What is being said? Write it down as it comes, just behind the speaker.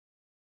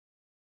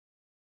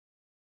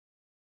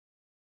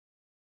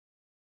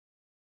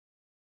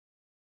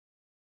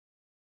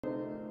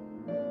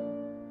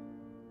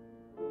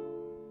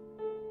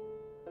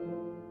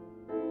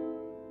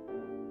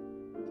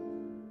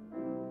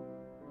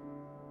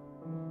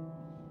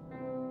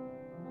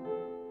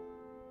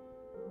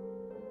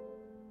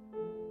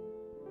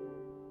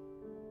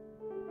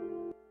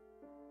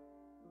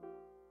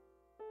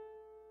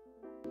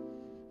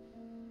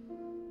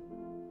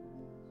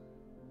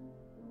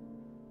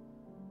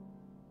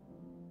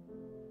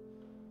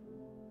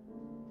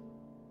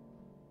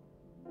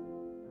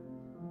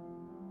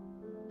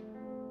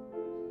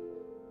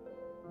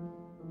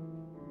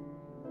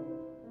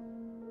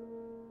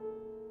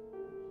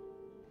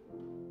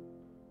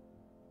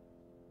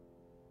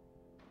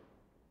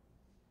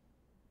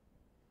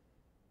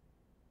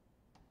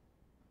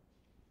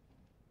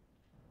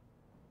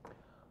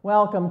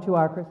Welcome to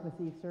our Christmas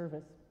Eve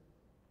service.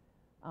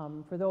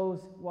 For those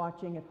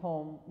watching at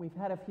home, we've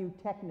had a few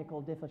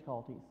technical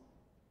difficulties.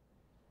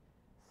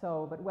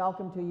 But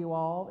welcome to you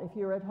all. If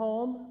you're at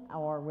home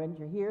or when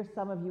you're here,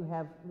 some of you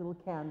have little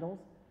candles.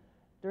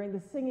 During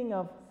the singing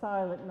of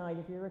Silent Night,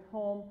 if you're at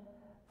home,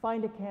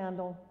 find a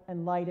candle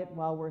and light it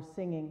while we're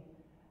singing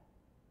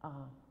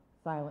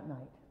Silent Night.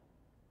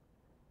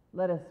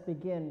 Let us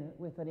begin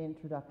with an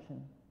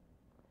introduction.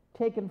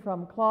 Taken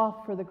from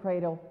Cloth for the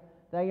Cradle,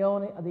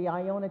 the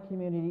Iona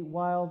Community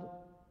Wild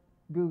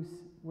Goose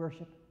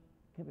Worship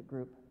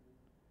Group.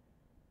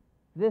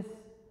 This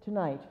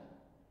tonight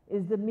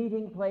is the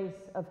meeting place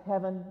of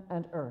heaven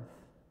and earth.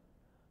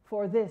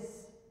 For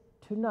this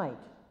tonight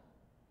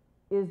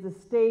is the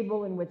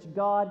stable in which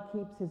God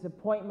keeps his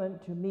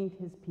appointment to meet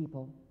his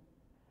people.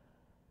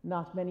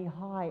 Not many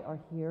high are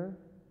here,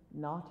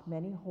 not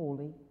many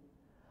holy,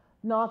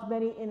 not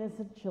many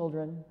innocent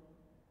children,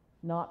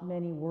 not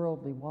many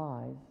worldly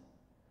wise,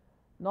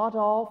 not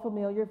all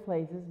familiar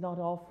places, not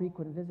all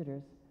frequent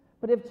visitors.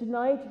 But if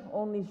tonight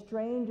only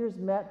strangers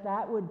met,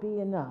 that would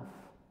be enough.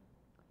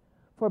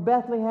 For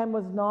Bethlehem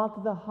was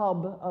not the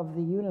hub of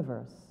the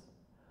universe,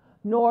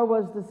 nor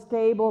was the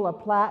stable a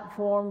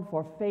platform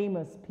for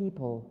famous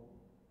people.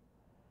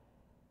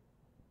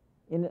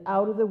 In an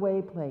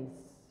out-of-the-way place,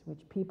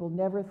 which people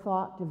never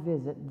thought to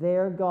visit,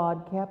 there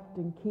God kept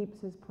and keeps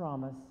his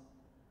promise.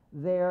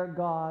 There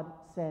God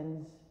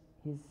sends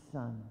his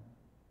Son.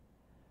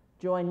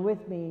 Join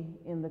with me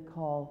in the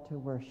call to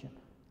worship.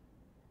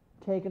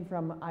 Taken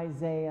from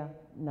Isaiah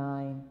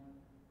 9,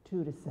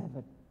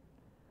 2-7.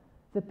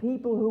 The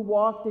people who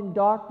walked in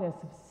darkness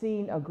have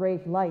seen a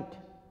great light.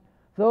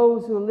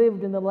 Those who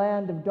lived in the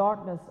land of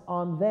darkness,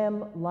 on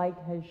them light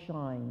has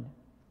shined.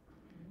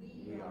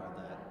 We are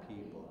that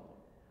people.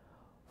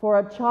 For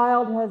a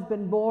child has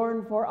been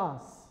born for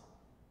us.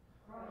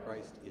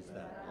 Christ is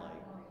that light.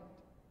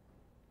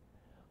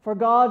 For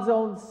God's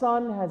own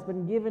Son has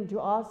been given to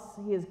us.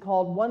 He is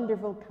called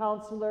Wonderful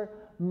Counselor,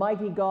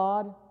 Mighty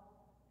God.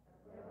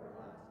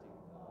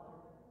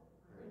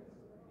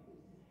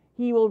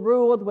 He will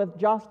rule with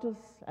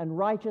justice and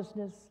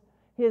righteousness.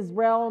 His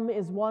realm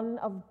is one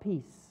of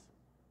peace.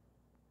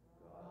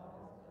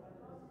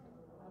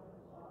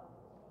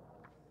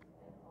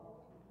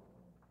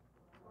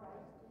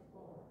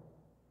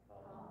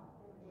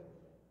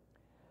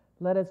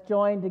 Let us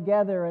join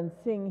together and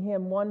sing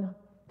hymn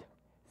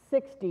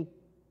 160,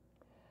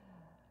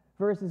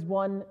 verses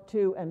 1,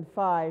 2, and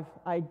 5.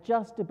 I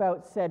just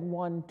about said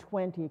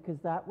 120 because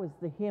that was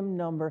the hymn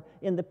number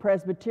in the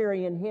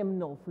Presbyterian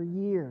hymnal for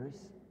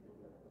years.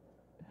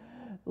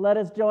 Let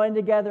us join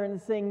together and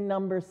sing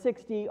number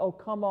 60, O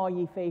Come All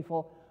Ye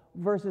Faithful,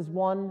 verses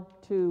 1,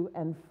 2,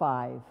 and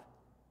 5.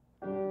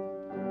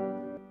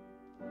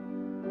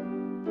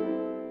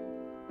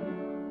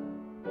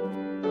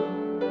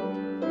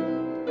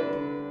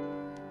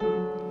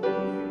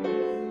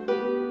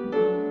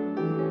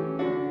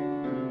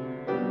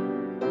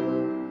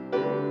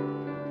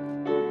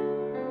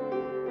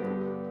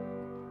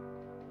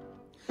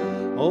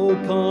 O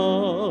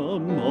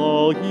come,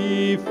 all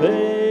ye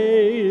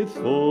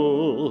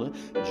faithful,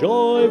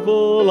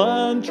 joyful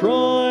and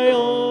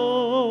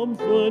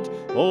triumphant.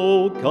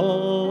 O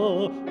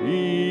come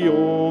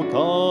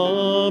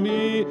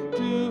ye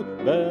to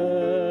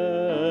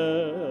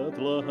Bethlehem.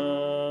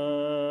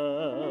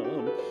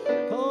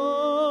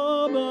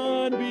 Come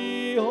and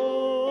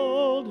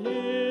behold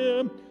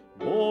him,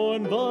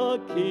 born the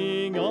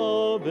King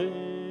of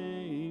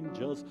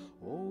angels.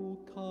 O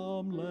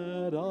come,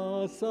 let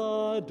us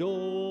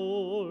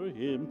adore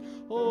him.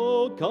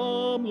 Oh,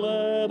 come,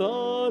 let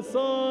us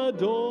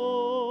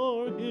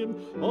adore him.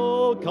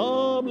 Oh,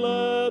 come,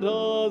 let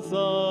us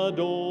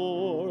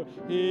adore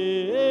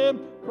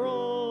him, Christ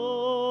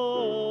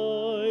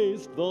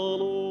the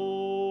Lord.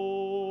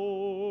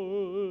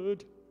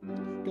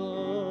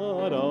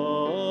 God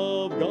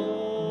of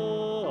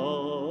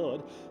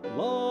God,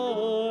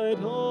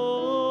 light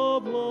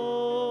of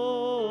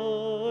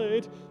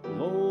light,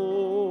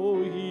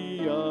 lo,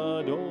 he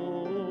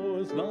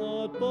adores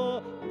not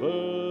the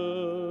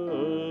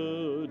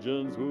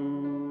virgin's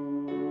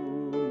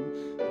womb.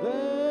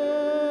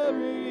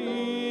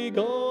 Very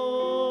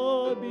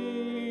God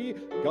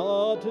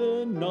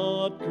begotten,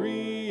 not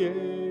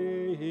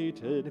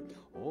created.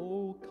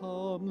 Oh,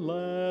 come,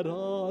 let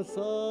us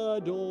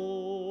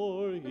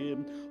adore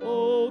him.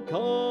 Oh,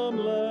 come,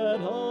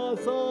 let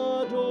us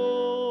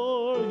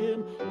adore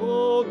him.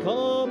 Oh,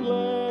 come,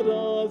 let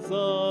us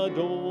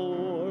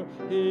adore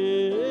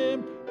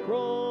him,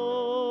 Christ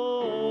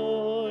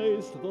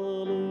the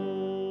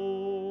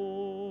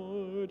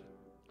Lord.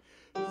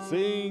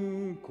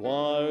 Sing,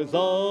 choirs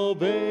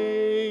of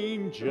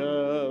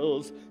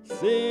angels,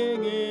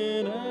 sing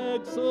in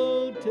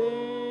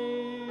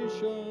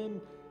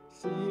exultation.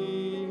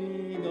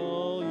 Sing,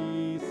 all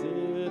ye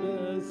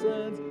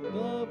citizens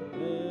of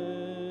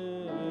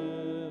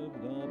heaven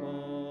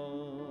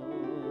above.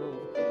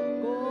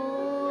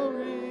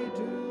 Glory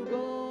to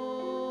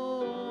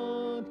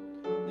God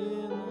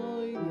in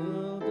thy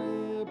health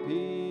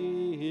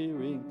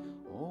appearing.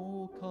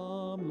 O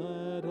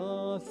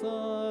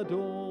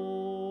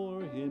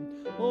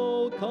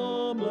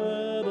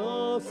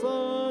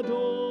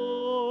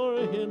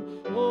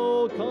him.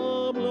 Oh,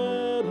 come,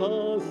 let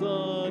us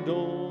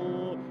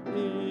adore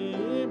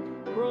him,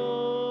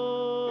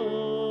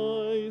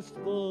 Christ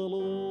the Lord.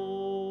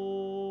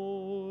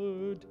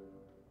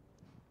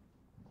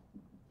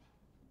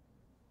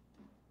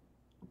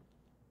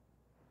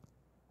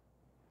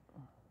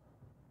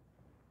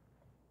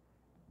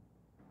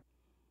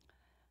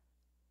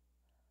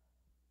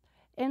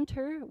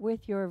 Enter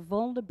with your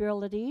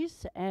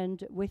vulnerabilities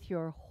and with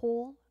your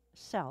whole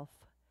self,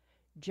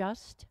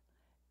 just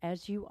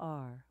as you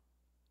are.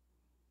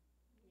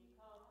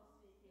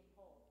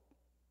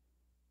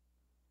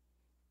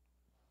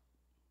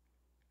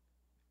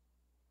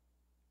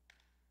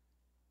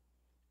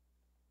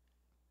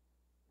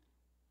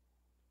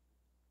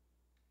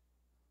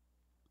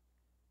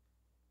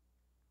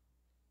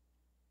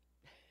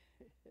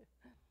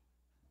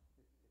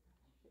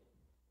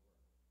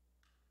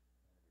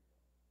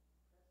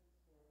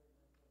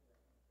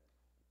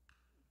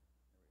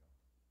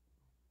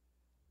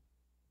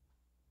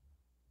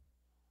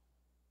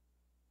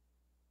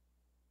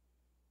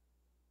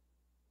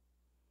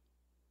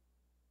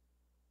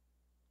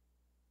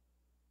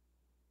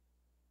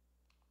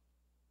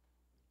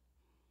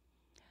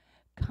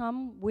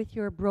 Come with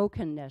your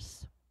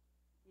brokenness.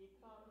 We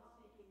come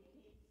seeking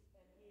peace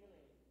and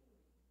healing.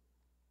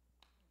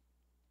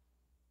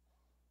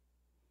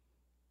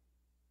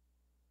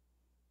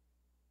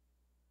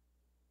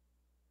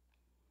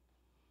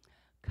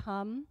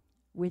 Come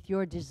with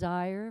your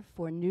desire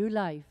for new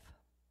life.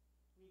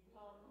 We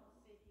come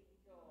seeking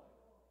joy.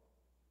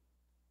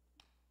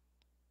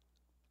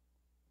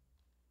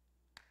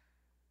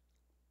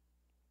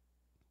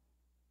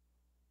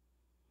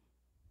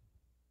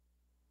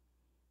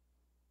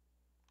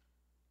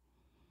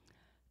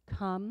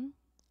 Come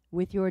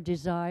with your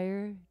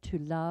desire to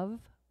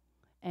love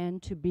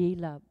and to be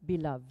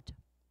beloved.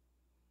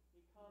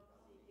 We come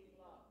seeking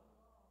love.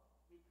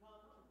 We come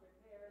to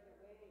prepare the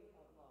way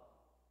of love.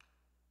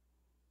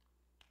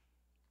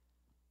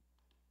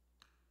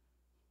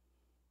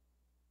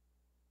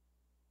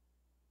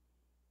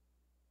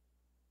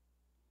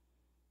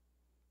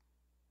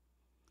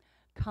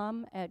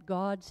 Come at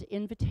God's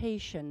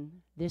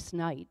invitation this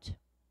night.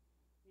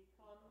 We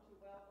come to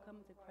Welcome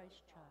welcome the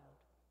Christ child.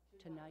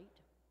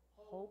 Tonight,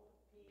 hope,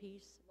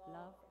 peace,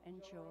 love,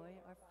 and joy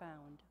are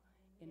found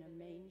in a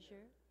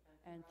manger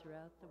and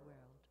throughout the world.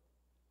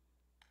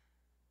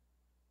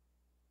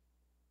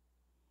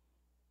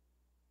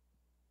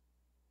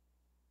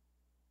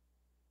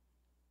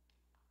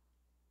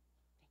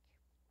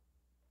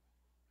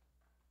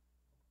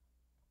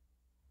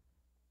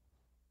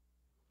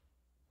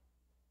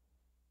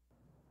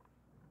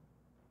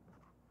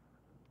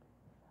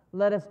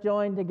 Let us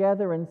join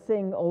together and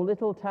sing O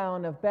Little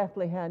Town of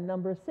Bethlehem,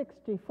 number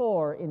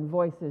 64 in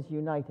Voices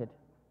United.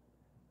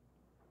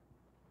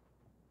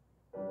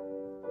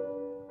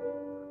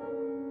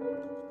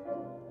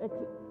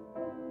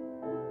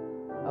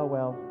 Oh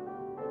well.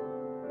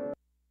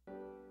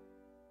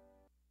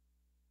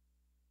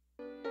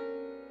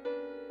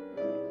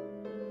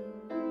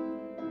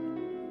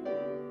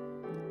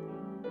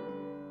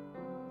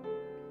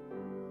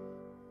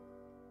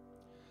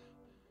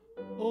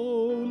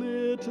 O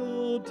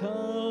little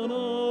town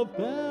of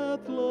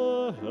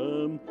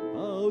Bethlehem,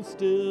 how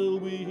still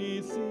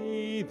we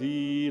see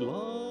thee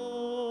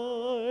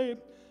lie.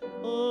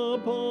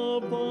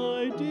 Above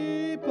thy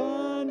deep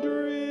and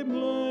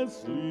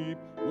dreamless sleep,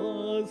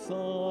 the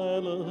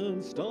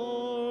silent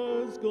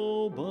stars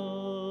go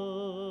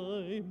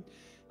by.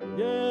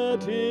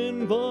 Yet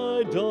in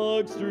thy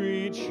dark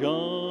street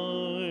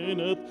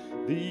shineth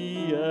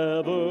the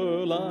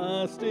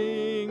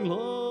everlasting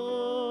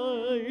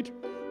light.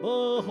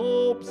 The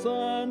hopes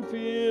and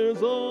fears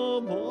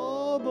of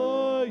all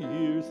the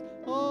years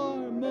are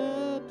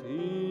met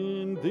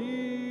in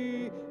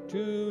thee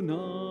tonight.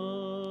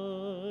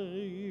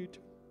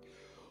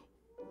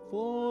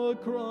 For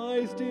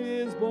Christ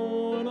is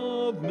born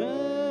of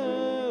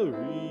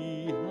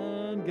Mary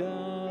and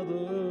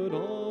gathered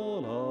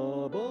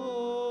all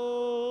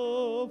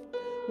above.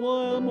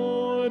 While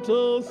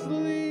mortals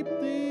sleep,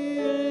 the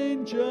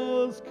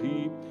angels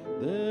keep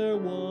their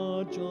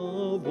watch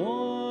of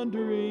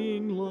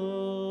wandering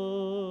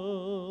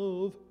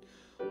love.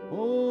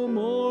 O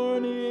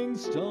morning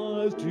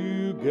stars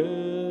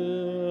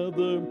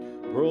together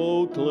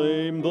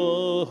proclaim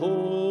the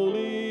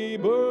holy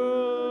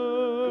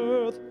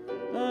birth,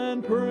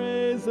 and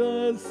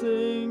praises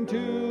sing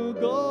to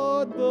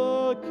God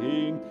the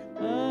King,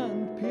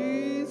 and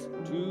peace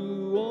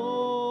to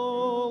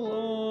all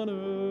on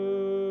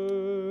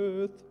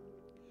earth.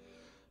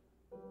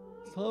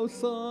 How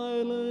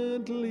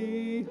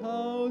silently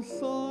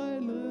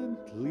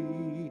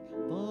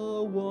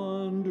the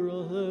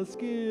wondrous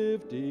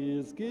gift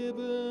is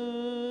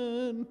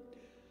given.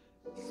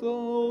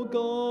 So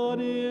God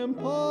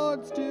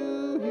imparts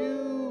to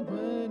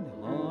human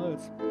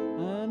hearts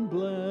and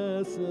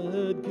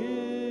blessed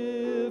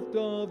gift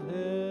of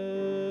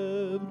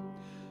heaven.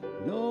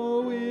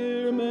 No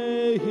ear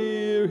may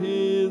hear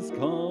his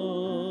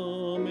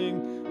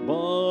coming,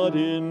 but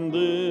in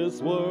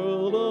this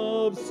world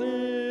of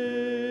sin,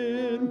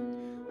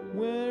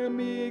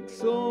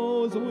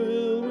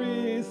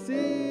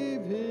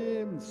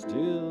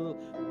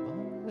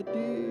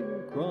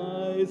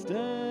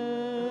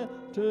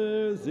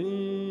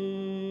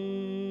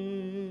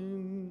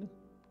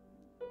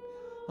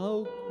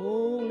 O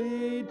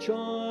holy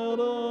child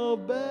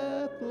of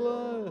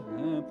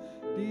Bethlehem,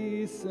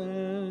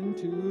 descend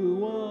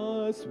to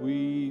us,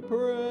 we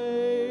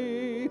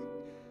pray.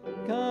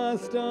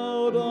 Cast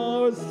out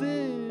our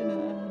sin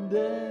and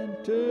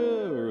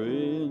enter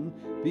in.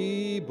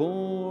 Be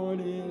born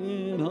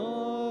in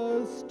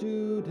us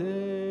today.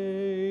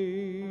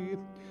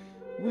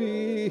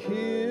 We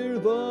hear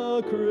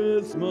the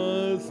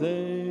Christmas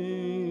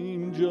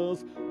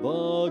angels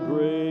the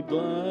great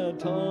glad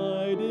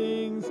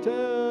tidings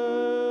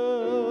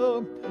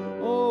tell.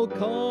 Oh,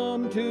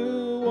 come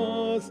to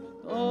us,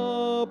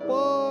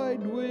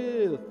 abide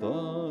with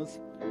us,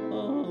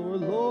 our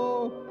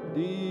Lord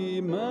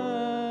Emmanuel.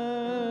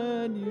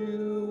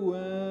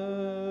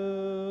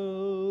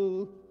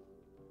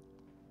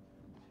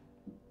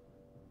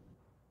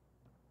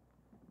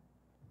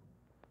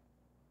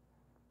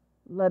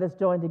 Let us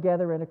join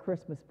together in a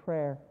Christmas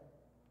prayer.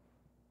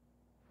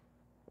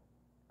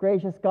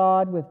 Gracious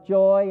God, with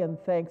joy and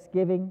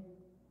thanksgiving,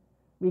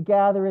 we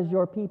gather as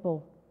your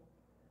people.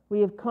 We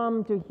have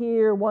come to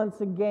hear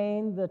once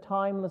again the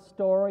timeless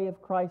story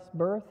of Christ's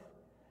birth.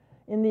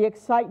 In the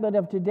excitement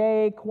of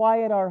today,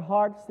 quiet our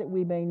hearts that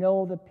we may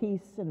know the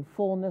peace and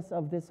fullness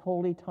of this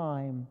holy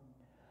time.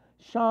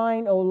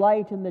 Shine, O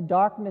light, in the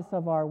darkness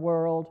of our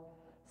world.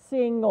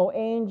 Sing, O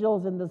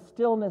angels, in the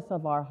stillness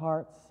of our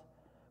hearts.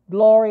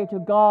 Glory to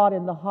God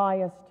in the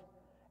highest,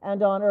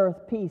 and on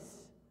earth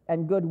peace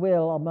and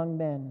goodwill among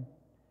men.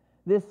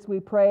 This we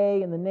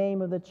pray in the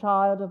name of the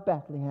child of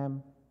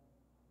Bethlehem.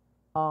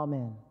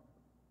 Amen.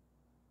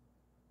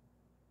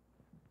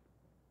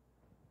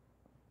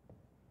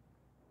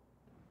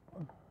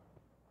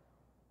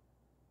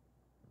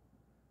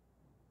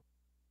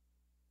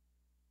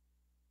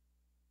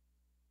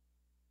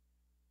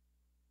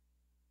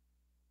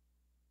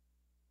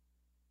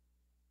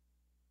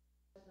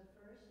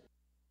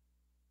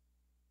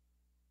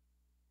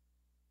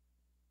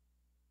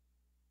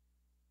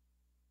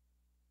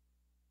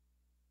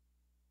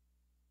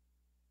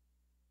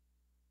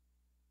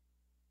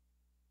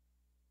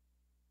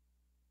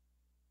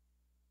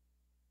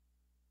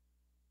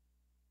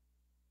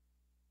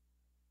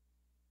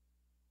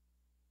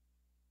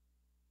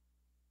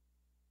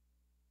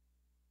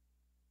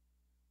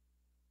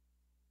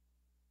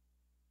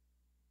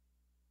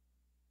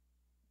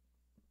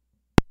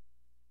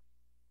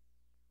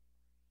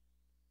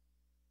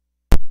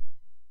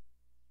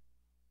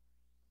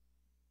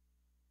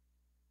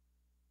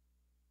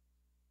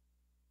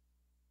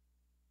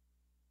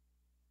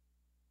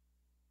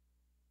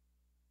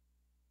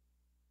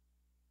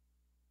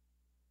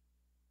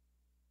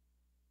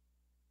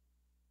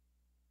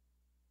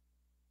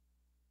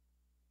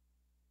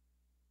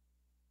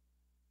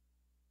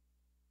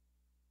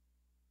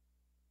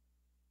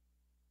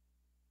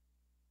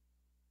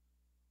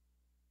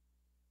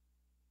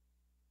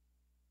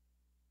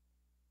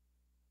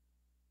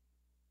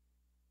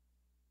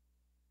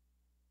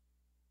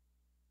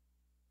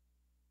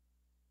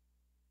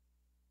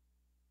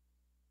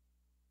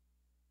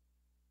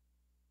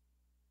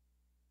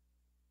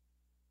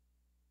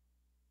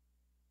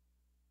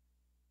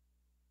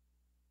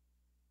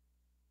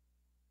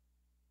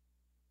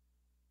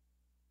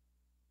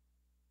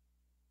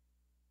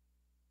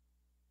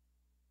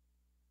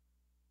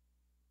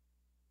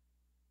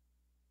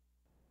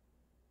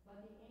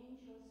 But the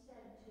angel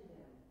said to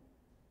them,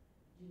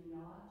 "Do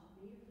not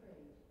be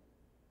afraid,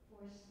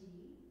 for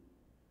see,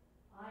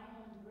 I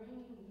am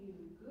bringing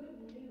you good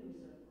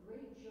news of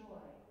great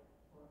joy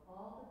for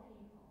all the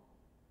people.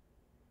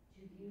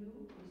 To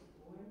you is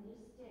born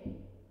this day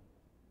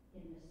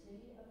in the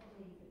city of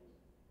David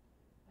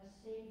a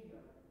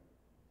Savior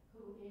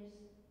who is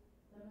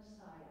the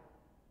Messiah,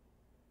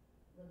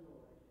 the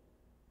Lord.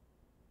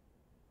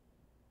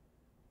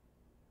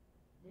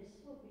 This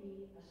will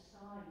be a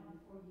sign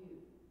for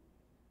you.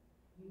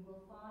 You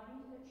will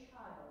find a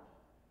child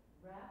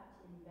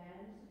wrapped in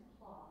bands of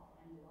cloth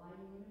and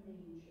lying in a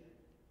manger."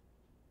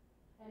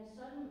 And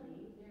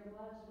suddenly there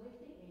was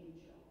with the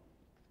angel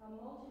a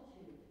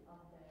multitude of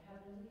the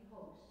heavenly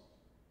host,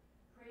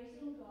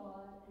 praising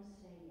God and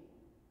saying,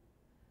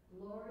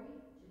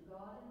 "Glory to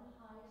God in the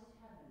highest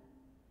heaven,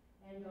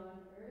 and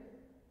on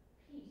earth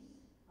peace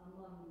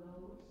among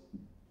those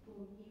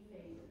whom he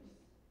favors."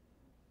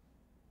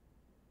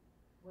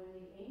 When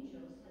the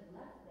angels had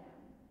left them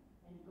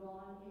and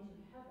gone into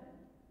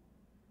heaven,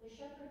 the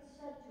shepherds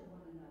said to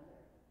one another,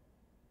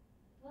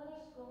 "Let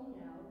us go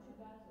now to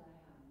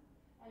Bethlehem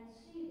and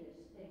see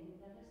this thing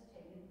that has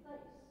taken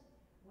place,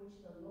 which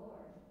the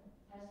Lord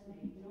has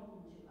made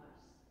known to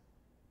us."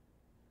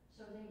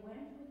 So they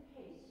went with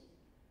haste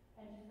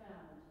and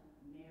found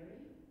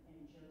Mary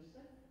and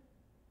Joseph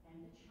and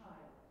the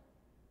child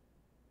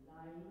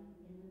lying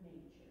in the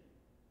manger.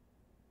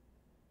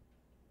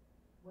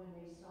 When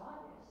they saw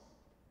this,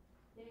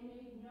 they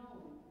made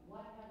known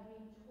what had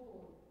been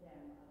told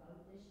them about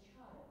this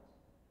child,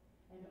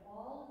 and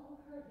all who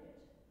heard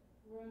it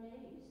were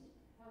amazed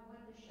at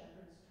what the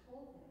shepherds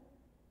told them.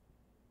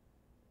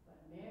 But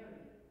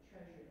Mary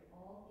treasured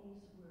all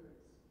these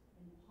words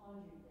and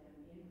pondered them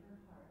in her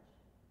heart.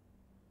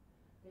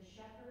 the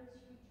shepherds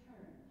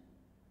returned,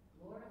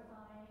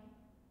 glorifying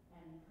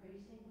and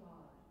praising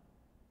God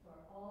for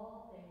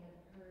all they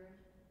had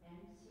heard and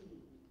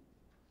seen,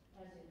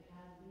 as it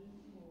had been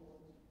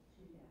told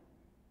to them.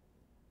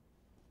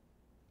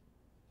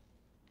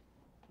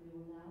 We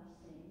will now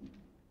sing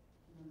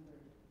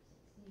number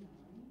 69,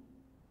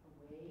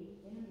 Away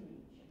in a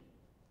Manger.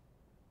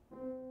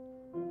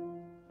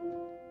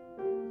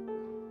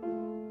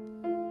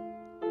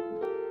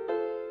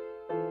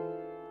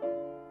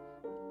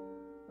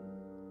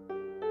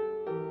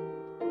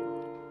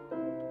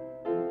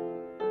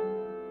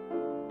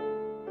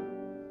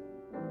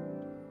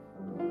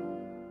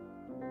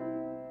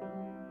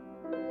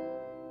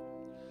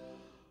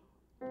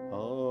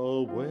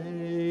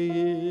 Away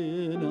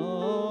in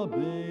a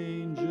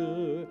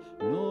manger,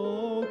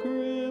 no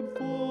crib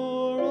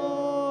for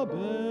a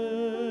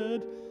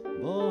bed,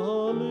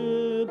 the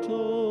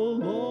little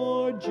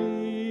Lord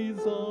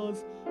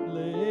Jesus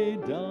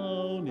laid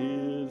down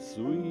his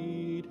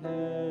sweet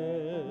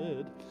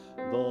head.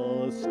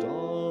 The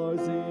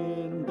stars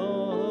in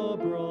the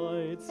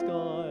bright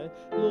sky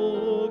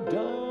looked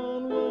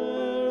down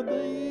where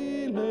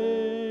they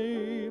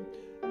lay.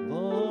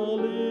 The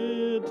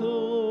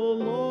little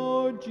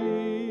Lord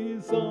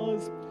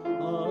Jesus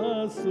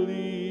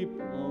asleep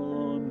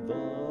on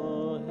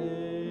the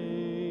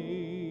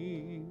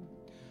hay.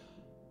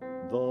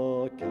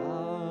 The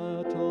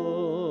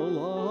cattle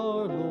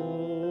are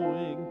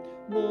lowing,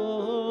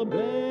 the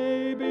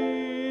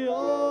baby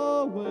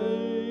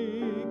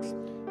awakes,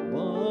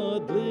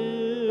 but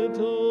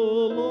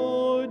little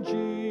Lord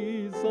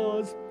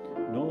Jesus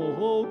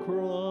no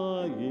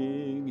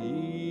crying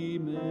he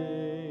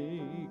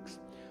makes.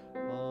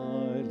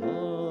 I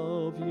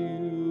love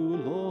you,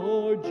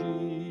 Lord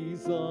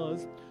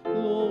Jesus,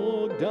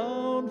 look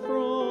down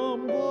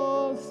from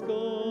the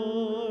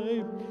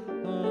sky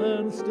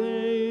and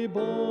stay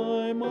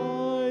by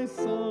my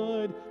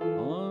side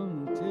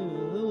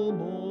until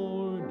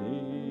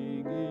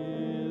morning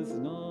is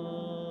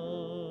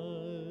nigh.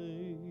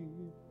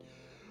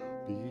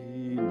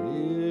 Be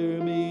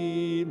near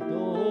me,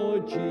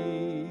 Lord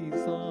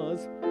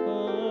Jesus,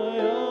 I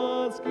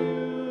ask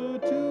you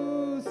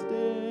to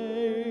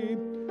stay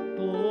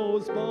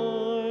close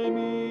by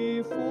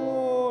me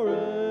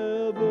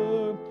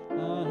forever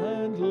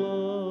and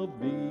love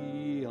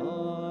me,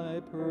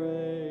 I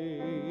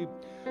pray.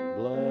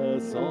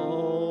 Bless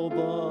all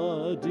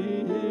the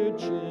dear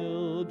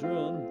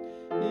children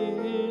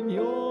in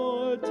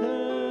your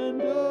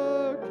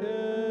tender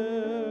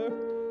care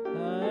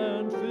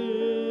and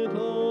fit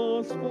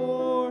us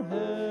for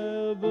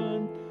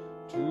heaven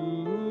to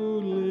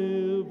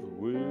live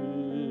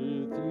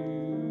with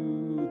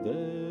you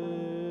there.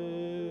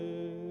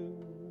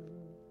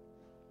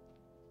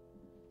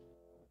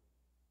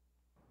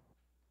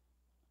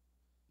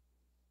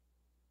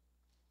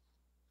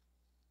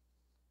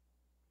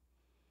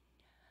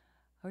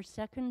 Our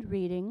second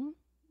reading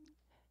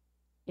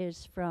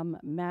is from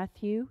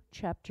Matthew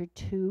chapter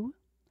 2,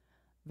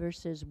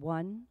 verses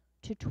 1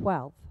 to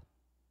 12.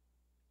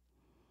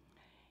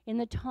 In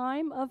the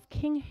time of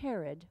King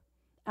Herod,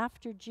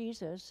 after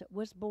Jesus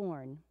was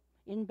born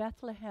in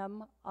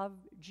Bethlehem of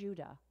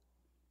Judah,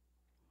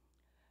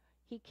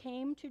 he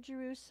came to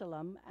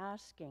Jerusalem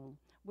asking,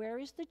 "Where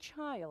is the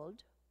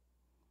child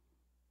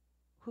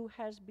who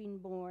has been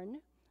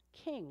born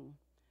king,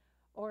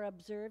 or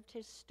observed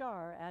his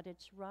star at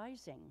its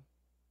rising?"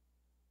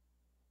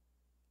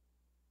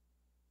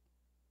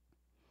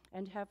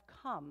 And have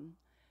come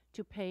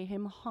to pay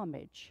him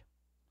homage.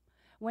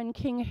 When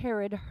King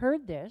Herod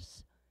heard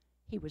this,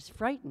 he was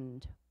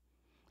frightened,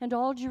 and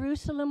all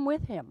Jerusalem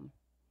with him.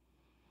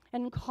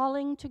 And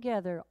calling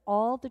together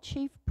all the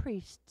chief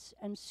priests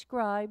and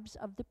scribes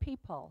of the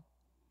people,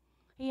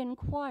 he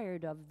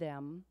inquired of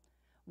them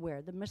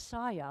where the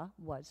Messiah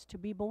was to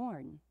be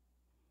born.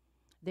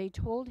 They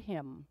told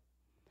him,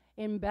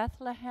 "In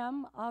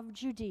Bethlehem of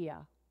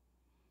Judea,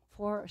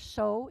 for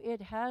so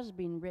it has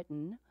been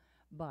written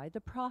by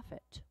the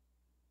prophet.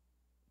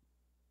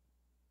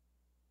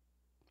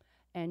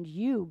 And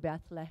you,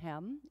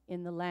 Bethlehem,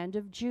 in the land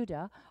of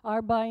Judah,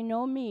 are by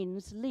no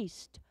means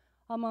least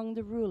among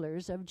the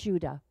rulers of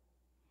Judah.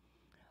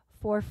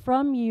 For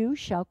from you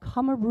shall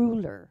come a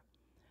ruler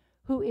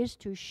who is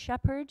to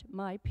shepherd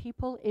my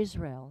people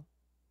Israel."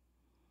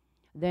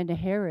 Then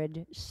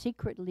Herod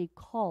secretly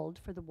called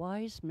for the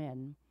wise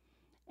men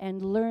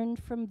and learned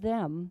from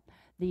them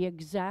the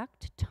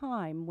exact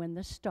time when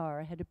the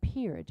star had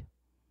appeared.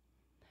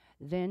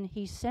 Then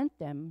he sent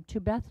them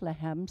to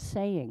Bethlehem,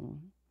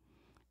 saying,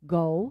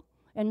 "Go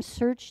and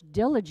search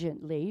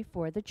diligently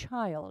for the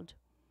child,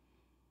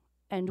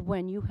 and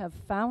when you have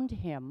found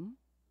him,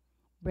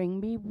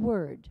 bring me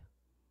word,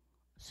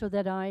 so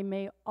that I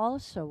may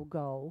also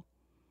go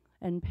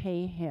and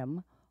pay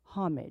him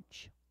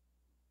homage."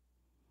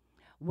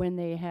 When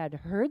they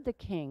had heard the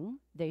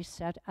king, they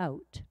set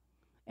out,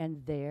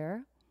 and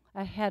there,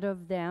 ahead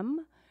of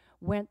them,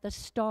 went the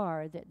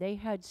star that they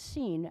had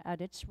seen at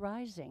its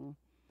rising,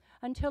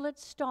 until it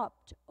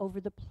stopped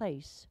over the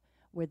place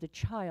where the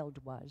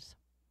child was.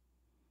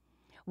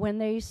 When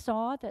they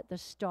saw that the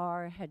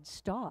star had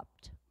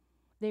stopped,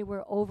 they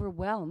were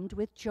overwhelmed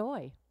with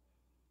joy.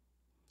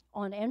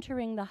 On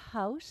entering the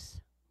house,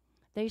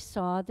 they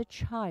saw the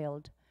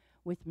child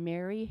with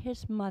Mary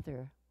his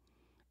mother,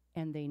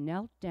 and they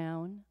knelt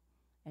down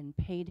and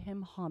paid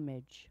him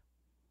homage.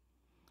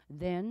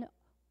 Then,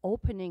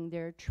 opening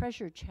their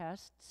treasure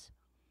chests,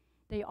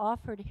 they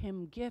offered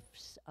him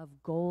gifts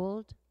of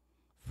gold,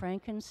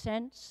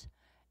 frankincense,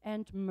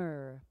 and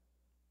myrrh.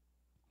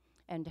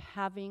 And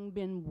having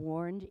been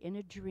warned in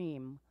a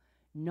dream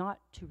not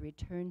to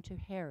return to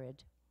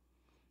Herod,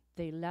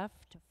 they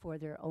left for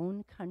their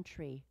own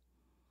country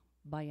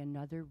by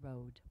another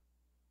road.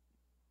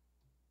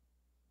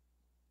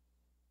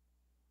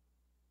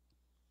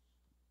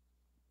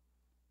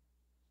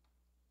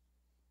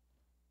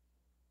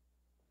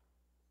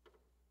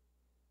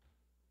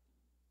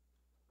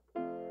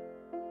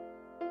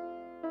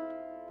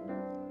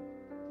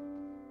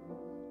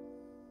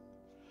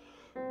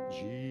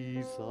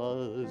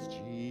 Jesus,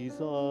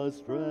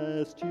 Jesus,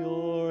 rest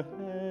your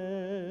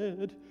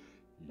head.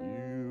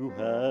 You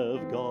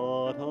have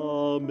got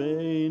a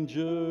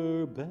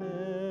manger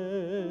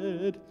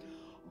bed.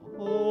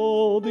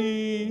 All the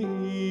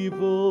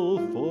evil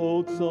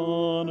folks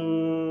on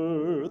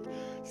earth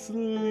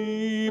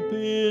sleep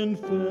in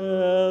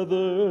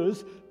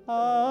feathers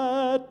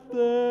at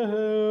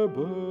their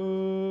birth.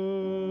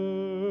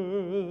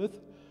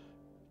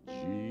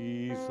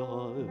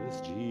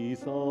 Jesus,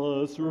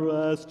 Jesus,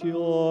 rest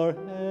your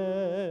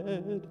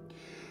head.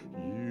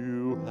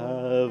 You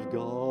have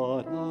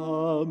got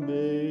a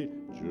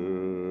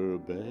manger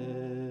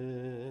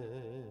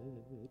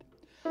bed.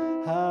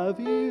 Have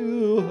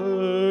you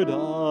heard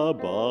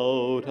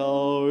about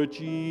our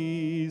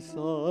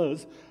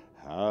Jesus?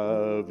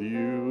 Have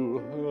you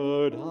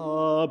heard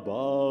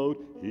about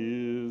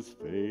his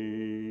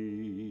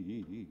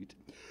fate?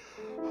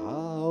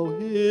 How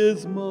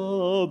his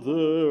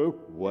mother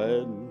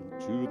went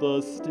to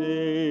the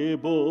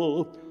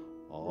stable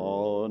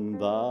on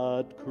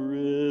that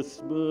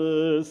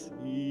Christmas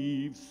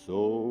Eve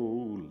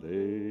so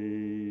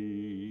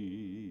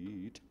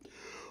late.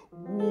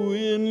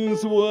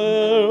 Winds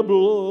were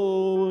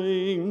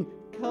blowing,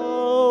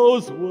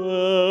 cows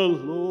were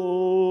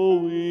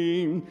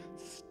lowing,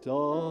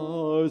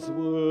 stars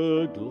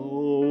were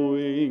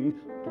glowing,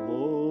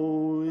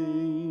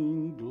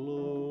 glowing,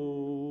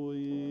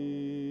 glowing.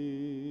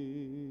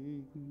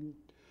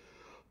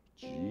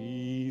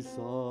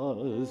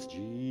 Jesus,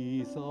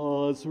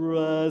 Jesus,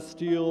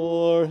 rest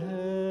your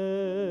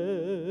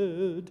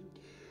head.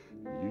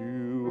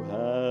 You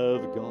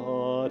have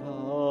got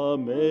a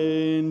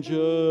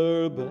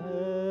manger bed.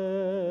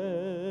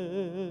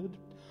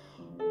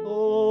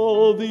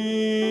 All the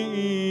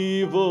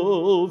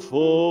evil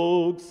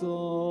folks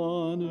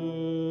on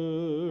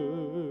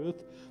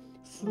earth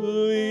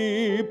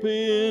sleep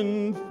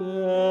in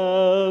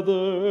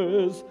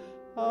feathers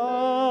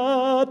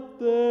at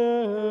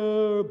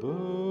their birth.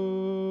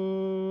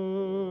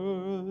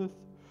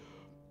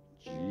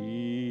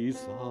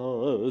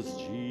 Jesus,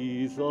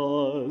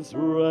 Jesus,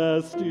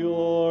 rest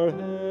your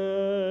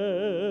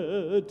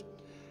head.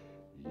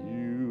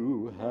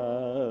 You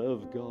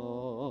have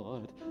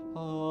got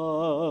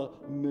a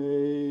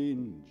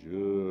manger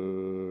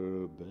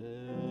bed.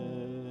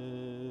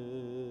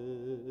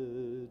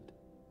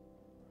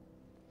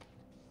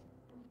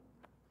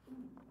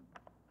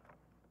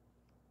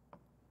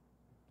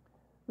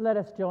 Let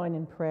us join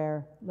in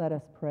prayer. Let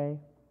us pray.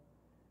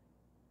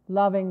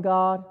 Loving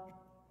God,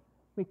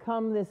 we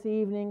come this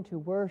evening to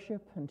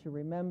worship and to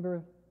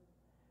remember.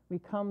 We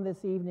come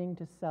this evening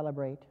to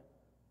celebrate.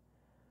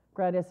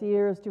 Grant us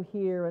ears to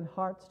hear and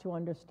hearts to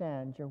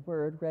understand your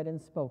word read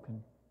and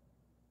spoken.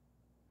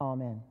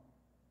 Amen.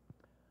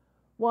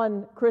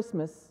 One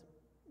Christmas,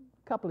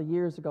 a couple of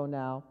years ago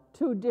now,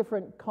 two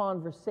different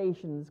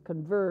conversations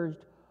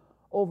converged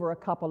over a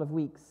couple of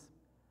weeks.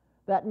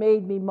 That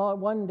made me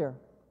wonder,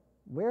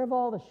 where have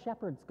all the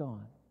shepherds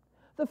gone?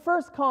 The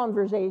first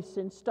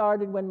conversation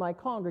started when my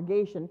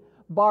congregation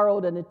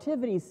borrowed a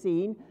nativity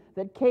scene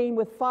that came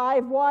with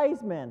 5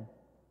 wise men.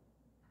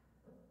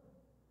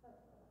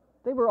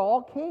 They were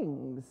all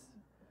kings.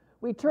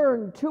 We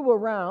turned 2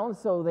 around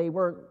so they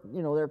weren't,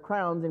 their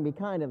crowns, and we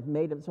kind of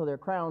made it so their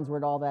crowns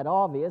weren't all that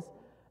obvious,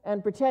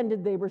 and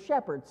pretended they were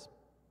shepherds.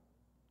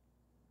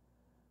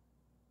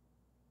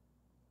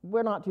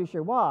 We're not too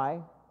sure why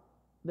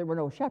there were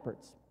no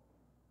shepherds.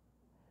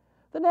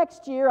 The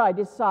next year, I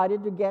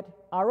decided to get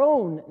our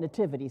own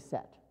nativity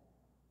set.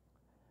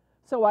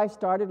 So I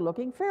started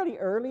looking fairly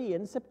early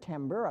in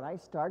September, and I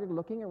started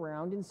looking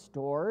around in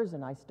stores,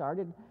 and I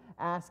started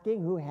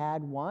asking who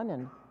had one.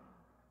 And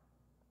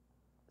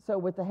so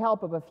with the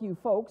help of a few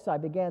folks, I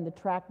began to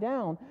track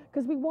down,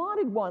 because we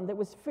wanted one that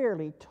was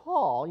fairly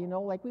tall,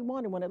 like we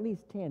wanted one at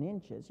least 10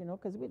 inches,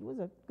 because it was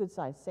a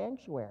good-sized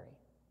sanctuary.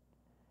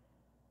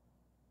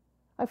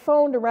 I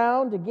phoned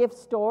around to gift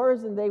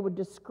stores, and they would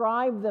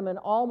describe them, and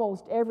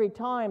almost every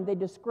time they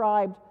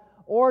described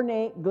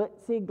ornate,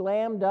 glitzy,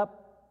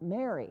 glammed-up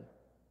Mary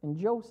and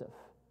Joseph,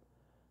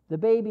 the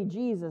baby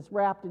Jesus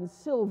wrapped in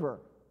silver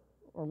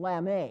or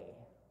lame.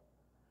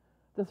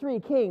 The three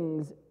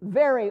kings,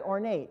 very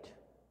ornate,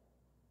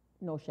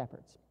 no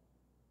shepherds.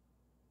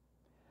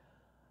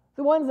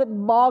 The ones that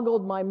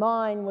boggled my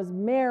mind was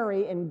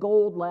Mary in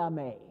gold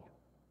lame.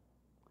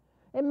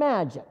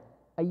 Imagine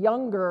a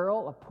young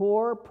girl, a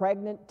poor,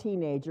 pregnant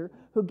teenager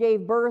who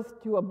gave birth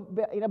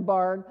in a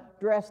barn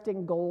dressed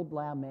in gold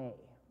lame.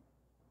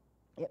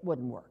 It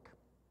wouldn't work.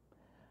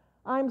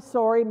 I'm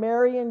sorry,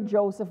 Mary and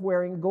Joseph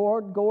wearing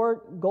gold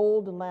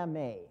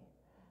lame.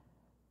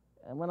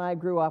 And when I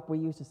grew up, we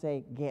used to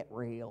say, get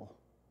real.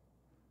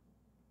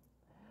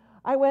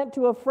 I went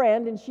to a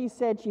friend, and she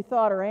said she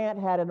thought her aunt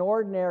had an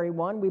ordinary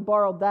one. We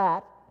borrowed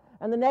that,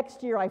 and the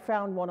next year I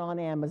found one on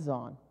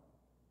Amazon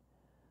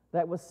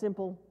that was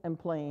simple and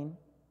plain,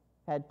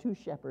 had 2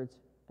 shepherds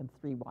and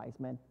 3 wise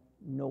men,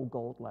 no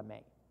gold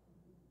lame.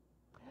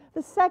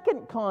 The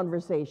second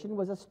conversation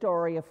was a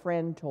story a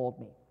friend told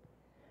me.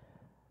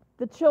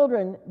 The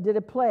children did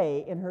a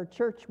play in her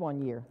church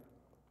one year.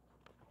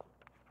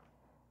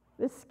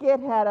 This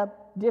skit had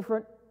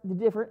the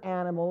different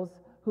animals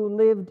who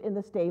lived in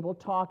the stable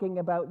talking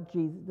about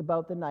Jesus,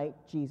 about the night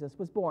Jesus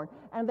was born.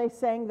 And they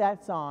sang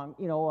that song,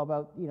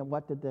 about,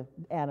 what did the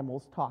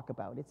animals talk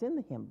about. It's in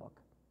the hymn book.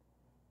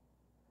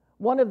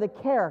 One of the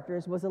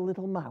characters was a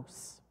little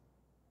mouse.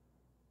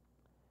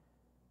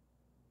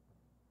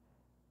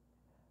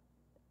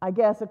 I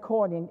guess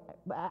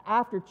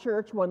after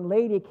church, one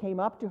lady came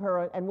up to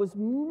her and was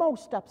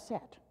most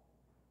upset.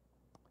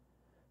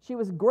 She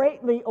was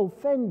greatly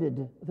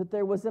offended that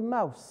there was a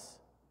mouse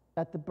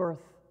at the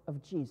birth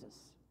of Jesus.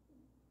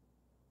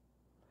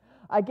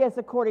 I guess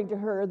according to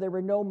her, there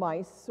were no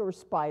mice or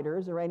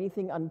spiders or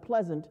anything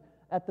unpleasant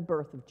at the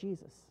birth of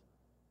Jesus.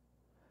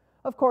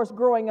 Of course,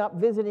 growing up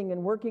visiting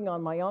and working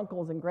on my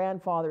uncle's and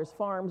grandfather's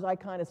farms, I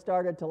kind of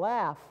started to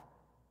laugh.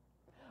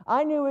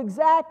 I knew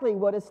exactly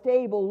what a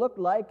stable looked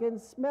like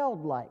and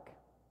smelled like.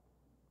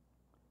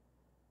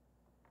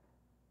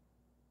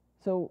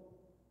 So,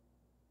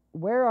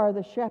 where are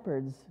the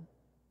shepherds,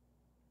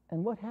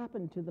 and what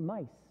happened to the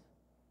mice?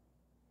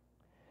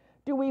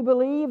 Do we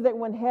believe that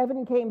when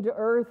heaven came to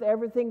earth,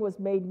 everything was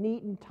made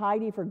neat and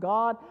tidy for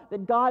God,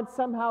 that God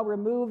somehow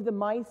removed the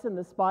mice and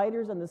the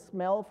spiders and the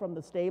smell from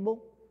the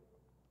stable?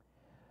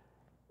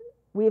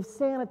 We have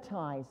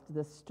sanitized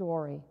this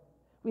story.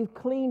 We've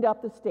cleaned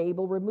up the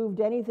stable,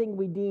 removed anything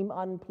we deem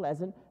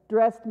unpleasant,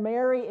 dressed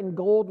Mary in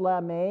gold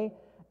lame,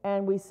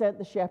 and we sent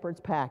the shepherds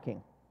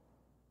packing.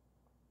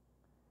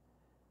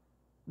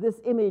 This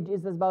image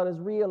is about as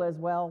real as,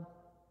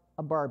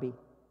 a Barbie.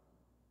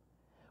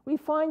 We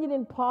find it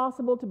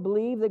impossible to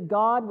believe that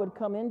God would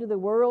come into the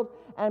world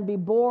and be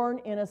born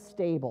in a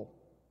stable.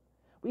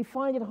 We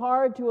find it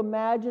hard to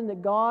imagine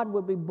that God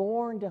would be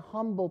born to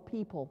humble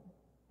people.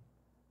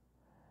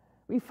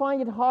 We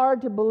find it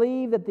hard to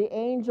believe that the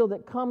angel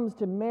that comes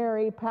to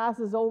Mary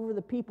passes over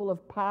the people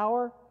of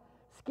power,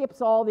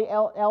 skips all the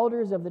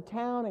elders of the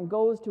town, and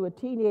goes to a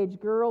teenage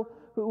girl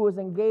who was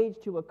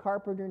engaged to a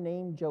carpenter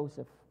named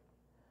Joseph.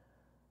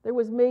 There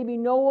was maybe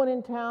no one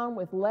in town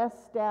with less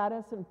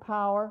status and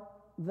power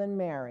than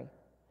Mary.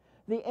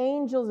 The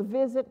angel's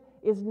visit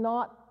is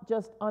not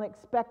just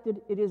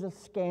unexpected, it is a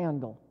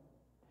scandal.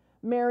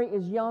 Mary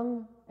is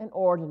young and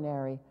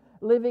ordinary,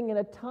 living in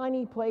a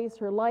tiny place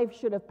her life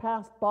should have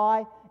passed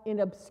by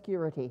in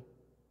obscurity.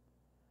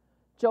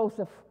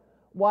 Joseph,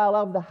 while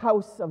of the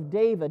house of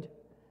David,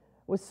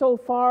 was so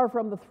far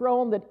from the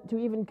throne that to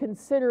even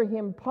consider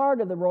him part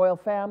of the royal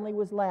family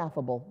was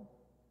laughable.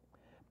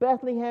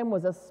 Bethlehem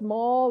was a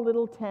small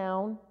little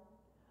town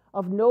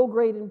of no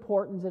great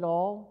importance at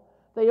all.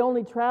 They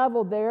only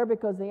traveled there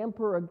because the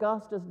Emperor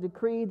Augustus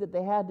decreed that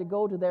they had to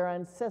go to their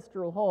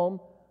ancestral home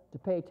to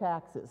pay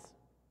taxes.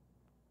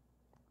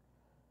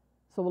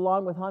 So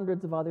along with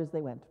hundreds of others,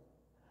 they went.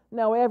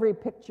 Now every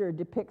picture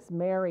depicts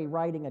Mary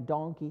riding a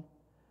donkey,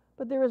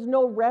 but there is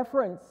no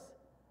reference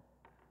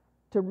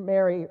to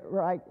Mary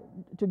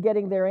to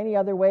getting there any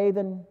other way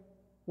than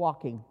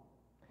walking.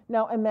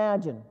 Now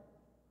imagine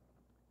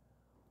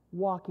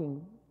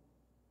walking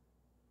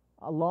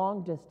a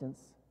long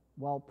distance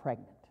while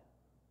pregnant.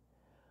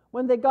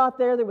 When they got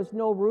there, there was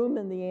no room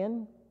in the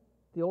inn.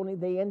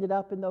 They ended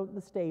up in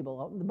the stable,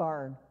 out in the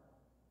barn.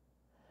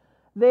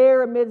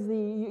 There, amidst the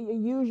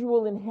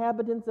usual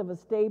inhabitants of a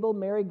stable,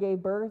 Mary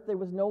gave birth. There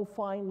was no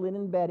fine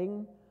linen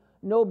bedding,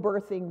 no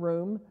birthing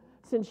room.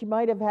 Since she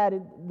might have had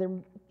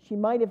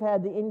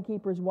the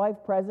innkeeper's wife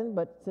present,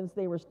 but since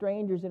they were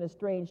strangers in a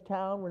strange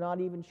town, we're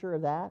not even sure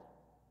of that.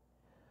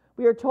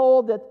 We are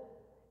told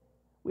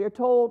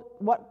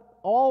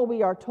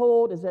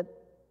is that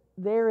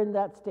there in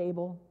that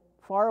stable,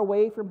 far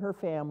away from her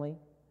family,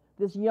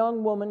 this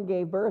young woman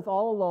gave birth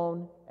all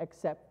alone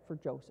except for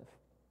Joseph.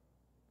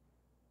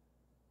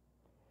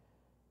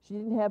 She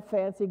didn't have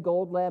fancy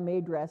gold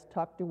lame dress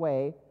tucked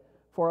away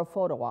for a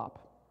photo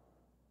op.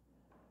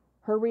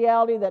 Her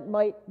reality that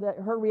night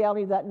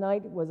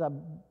was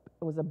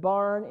a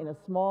barn in a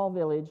small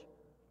village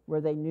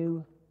where they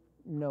knew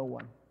no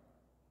one.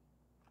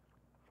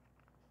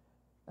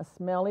 A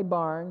smelly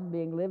barn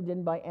being lived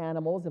in by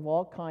animals of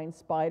all kinds,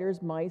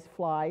 spiders, mice,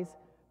 flies,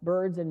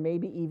 birds, and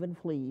maybe even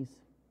fleas.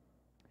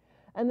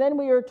 And then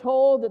we are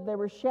told that there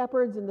were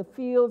shepherds in the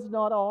fields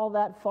not all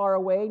that far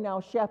away. Now,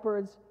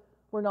 shepherds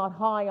were not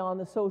high on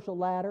the social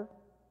ladder.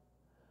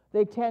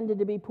 They tended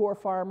to be poor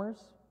farmers.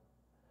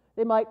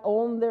 They might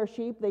own their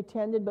sheep, they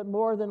tended, but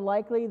more than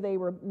likely they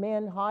were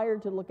men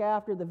hired to look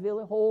after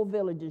the whole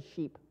village's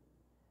sheep.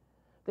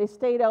 They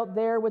stayed out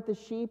there with the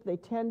sheep. They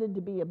tended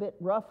to be a bit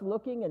rough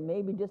looking and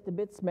maybe just a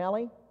bit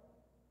smelly.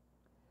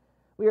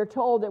 We are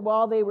told that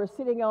while they were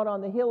sitting out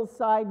on the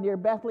hillside near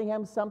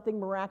Bethlehem, something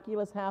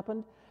miraculous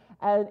happened.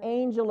 An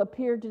angel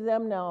appeared to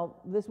them. Now,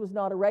 this was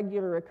not a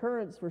regular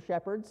occurrence for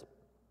shepherds.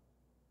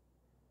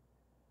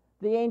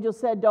 The angel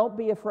said, "Don't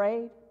be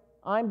afraid.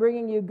 I'm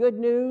bringing you good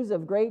news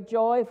of great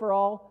joy for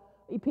all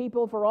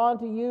people, for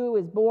unto you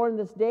is born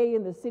this day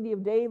in the city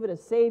of David a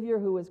Savior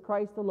who is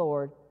Christ the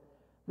Lord.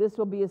 This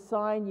will be a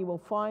sign. You will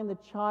find the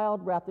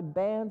child wrapped in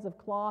bands of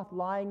cloth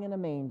lying in a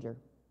manger."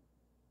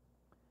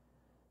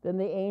 Then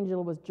the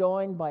angel was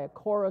joined by a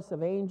chorus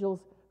of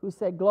angels who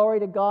said, "Glory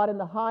to God in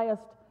the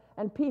highest,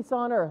 and peace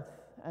on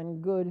earth,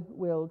 and good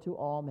will to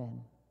all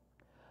men."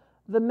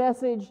 The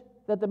message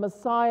that the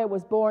Messiah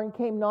was born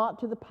came not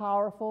to the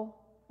powerful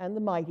and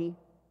the mighty.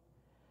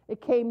 It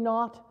came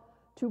not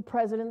to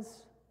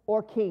presidents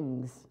or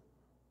kings.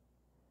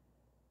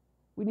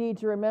 We need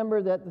to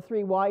remember that the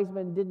three wise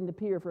men didn't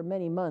appear for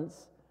many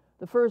months.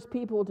 The first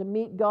people to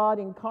meet God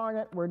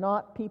incarnate were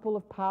not people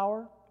of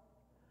power,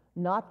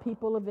 not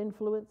people of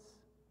influence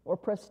or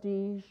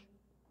prestige,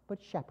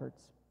 but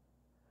shepherds.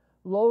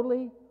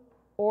 Lowly,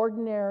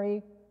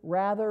 ordinary,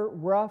 rather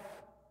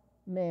rough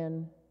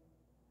men.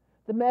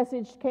 The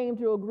message came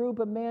to a group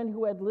of men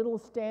who had little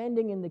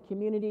standing in the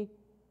community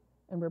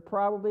and were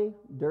probably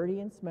dirty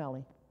and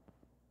smelly.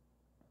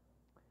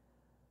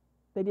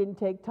 They didn't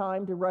take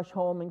time to rush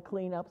home and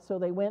clean up, so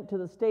they went to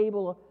the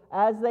stable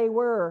as they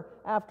were.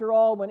 After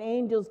all, when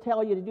angels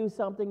tell you to do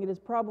something, it is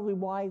probably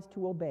wise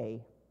to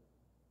obey.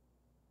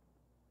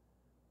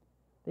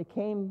 They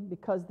came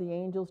because the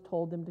angels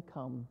told them to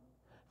come.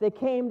 They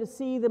came to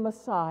see the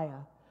Messiah.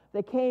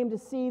 They came to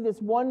see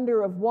this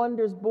wonder of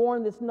wonders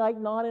born this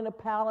night, not in a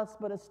palace,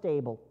 but a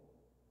stable.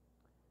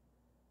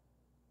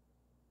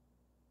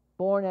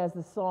 Born, as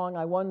the song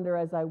 "I Wonder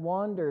As I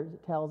Wander"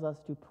 tells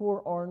us, to poor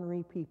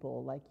ornery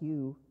people like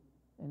you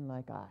and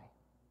like I.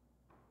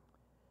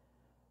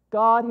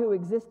 God who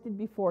existed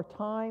before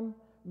time,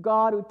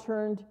 God who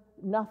turned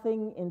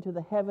nothing into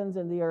the heavens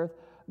and the earth,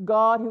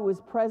 God who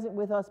is present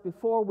with us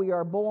before we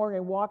are born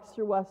and walks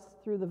through us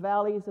through the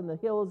valleys and the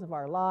hills of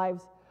our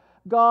lives,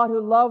 God who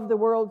loved the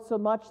world so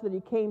much that he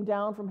came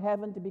down from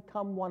heaven to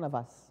become one of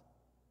us.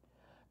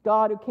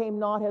 God who came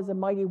not as a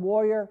mighty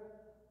warrior,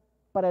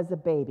 but as a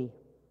baby.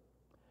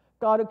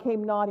 God who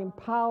came not in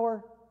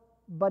power,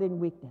 but in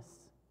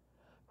weakness.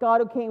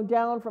 God who came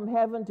down from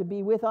heaven to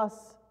be with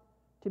us,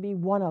 to be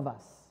one of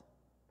us.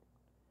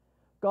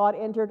 God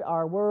entered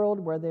our world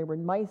where there were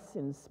mice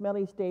in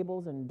smelly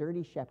stables and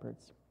dirty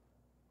shepherds.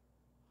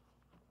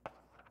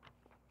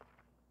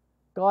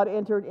 God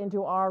entered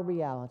into our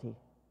reality,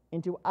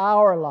 into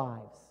our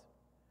lives,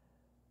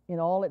 in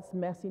all its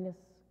messiness,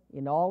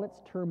 in all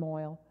its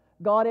turmoil.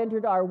 God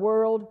entered our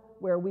world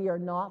where we are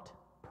not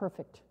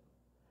perfect.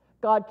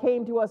 God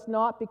came to us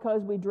not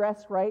because we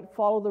dress right,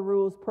 follow the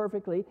rules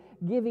perfectly,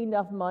 give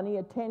enough money,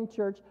 attend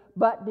church,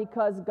 but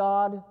because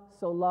God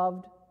so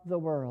loved the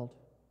world.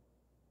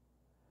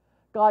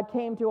 God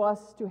came to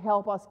us to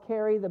help us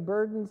carry the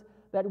burdens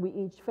that we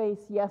each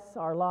face. Yes,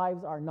 our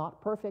lives are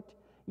not perfect.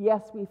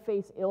 Yes, we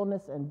face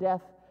illness and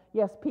death.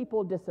 Yes,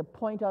 people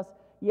disappoint us.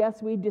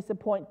 Yes, we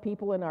disappoint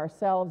people in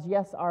ourselves.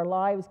 Yes, our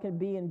lives can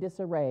be in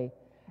disarray.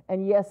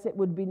 And yes, it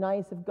would be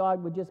nice if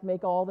God would just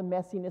make all the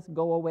messiness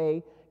go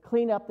away,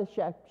 clean up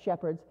the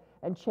shepherds,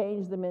 and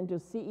change them into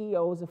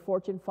CEOs of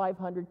Fortune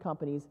 500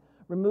 companies.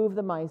 Remove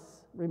the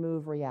mice,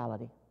 remove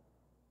reality.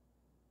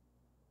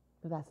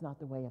 But that's not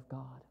the way of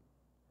God.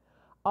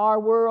 Our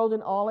world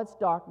in all its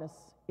darkness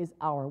is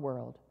our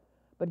world.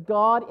 But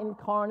God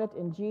incarnate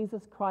in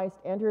Jesus Christ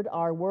entered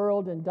our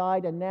world and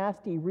died a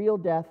nasty, real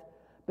death,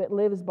 but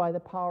lives by the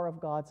power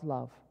of God's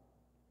love.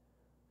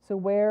 So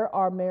where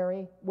are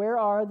Mary? Where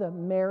are the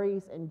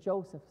Marys and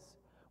Josephs?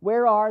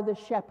 Where are the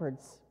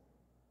shepherds?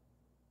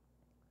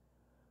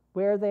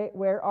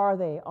 Where are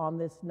they on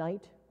this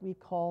night we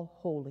call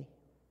holy?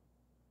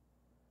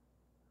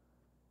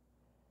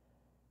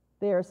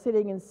 They are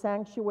sitting in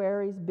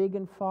sanctuaries, big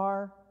and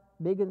far,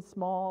 big and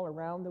small,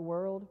 around the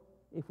world,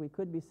 if we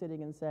could be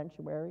sitting in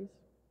sanctuaries.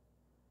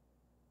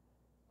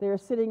 They are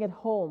sitting at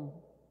home,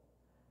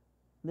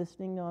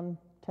 listening on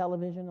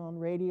television, on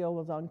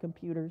radio, on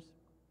computers.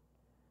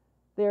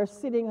 They are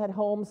sitting at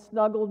home,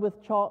 snuggled with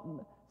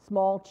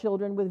small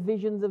children, with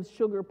visions of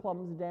sugar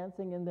plums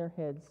dancing in their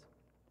heads.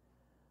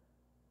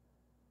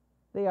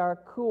 They are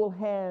cool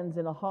hands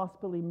in a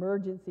hospital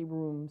emergency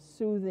room,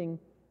 soothing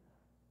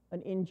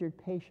an injured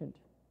patient,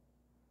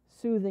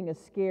 soothing a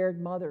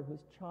scared mother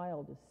whose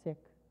child is sick.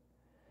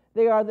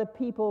 They are the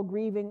people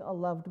grieving a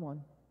loved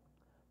one.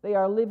 They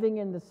are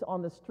living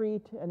on the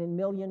street and in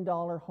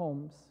million-dollar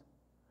homes.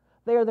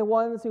 They are the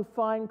ones who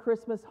find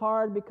Christmas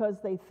hard because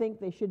they think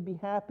they should be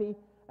happy.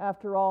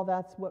 After all,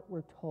 that's what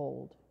we're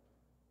told.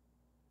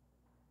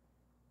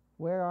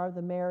 Where are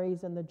the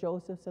Marys and the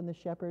Josephs and the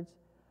shepherds?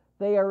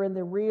 They are in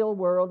the real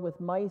world with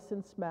mice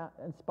and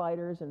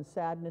spiders and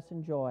sadness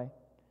and joy.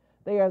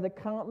 They are the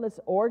countless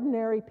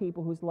ordinary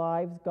people whose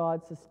lives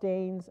God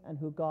sustains and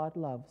who God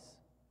loves.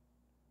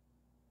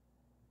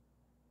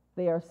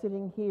 They are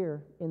sitting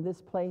here in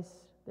this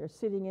place. They're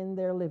sitting in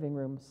their living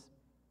rooms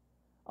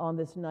on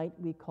this night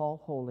we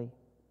call holy.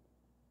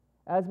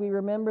 As we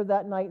remember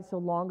that night so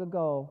long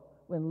ago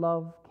when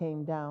love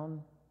came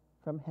down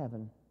from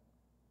heaven.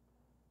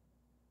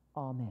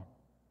 Amen.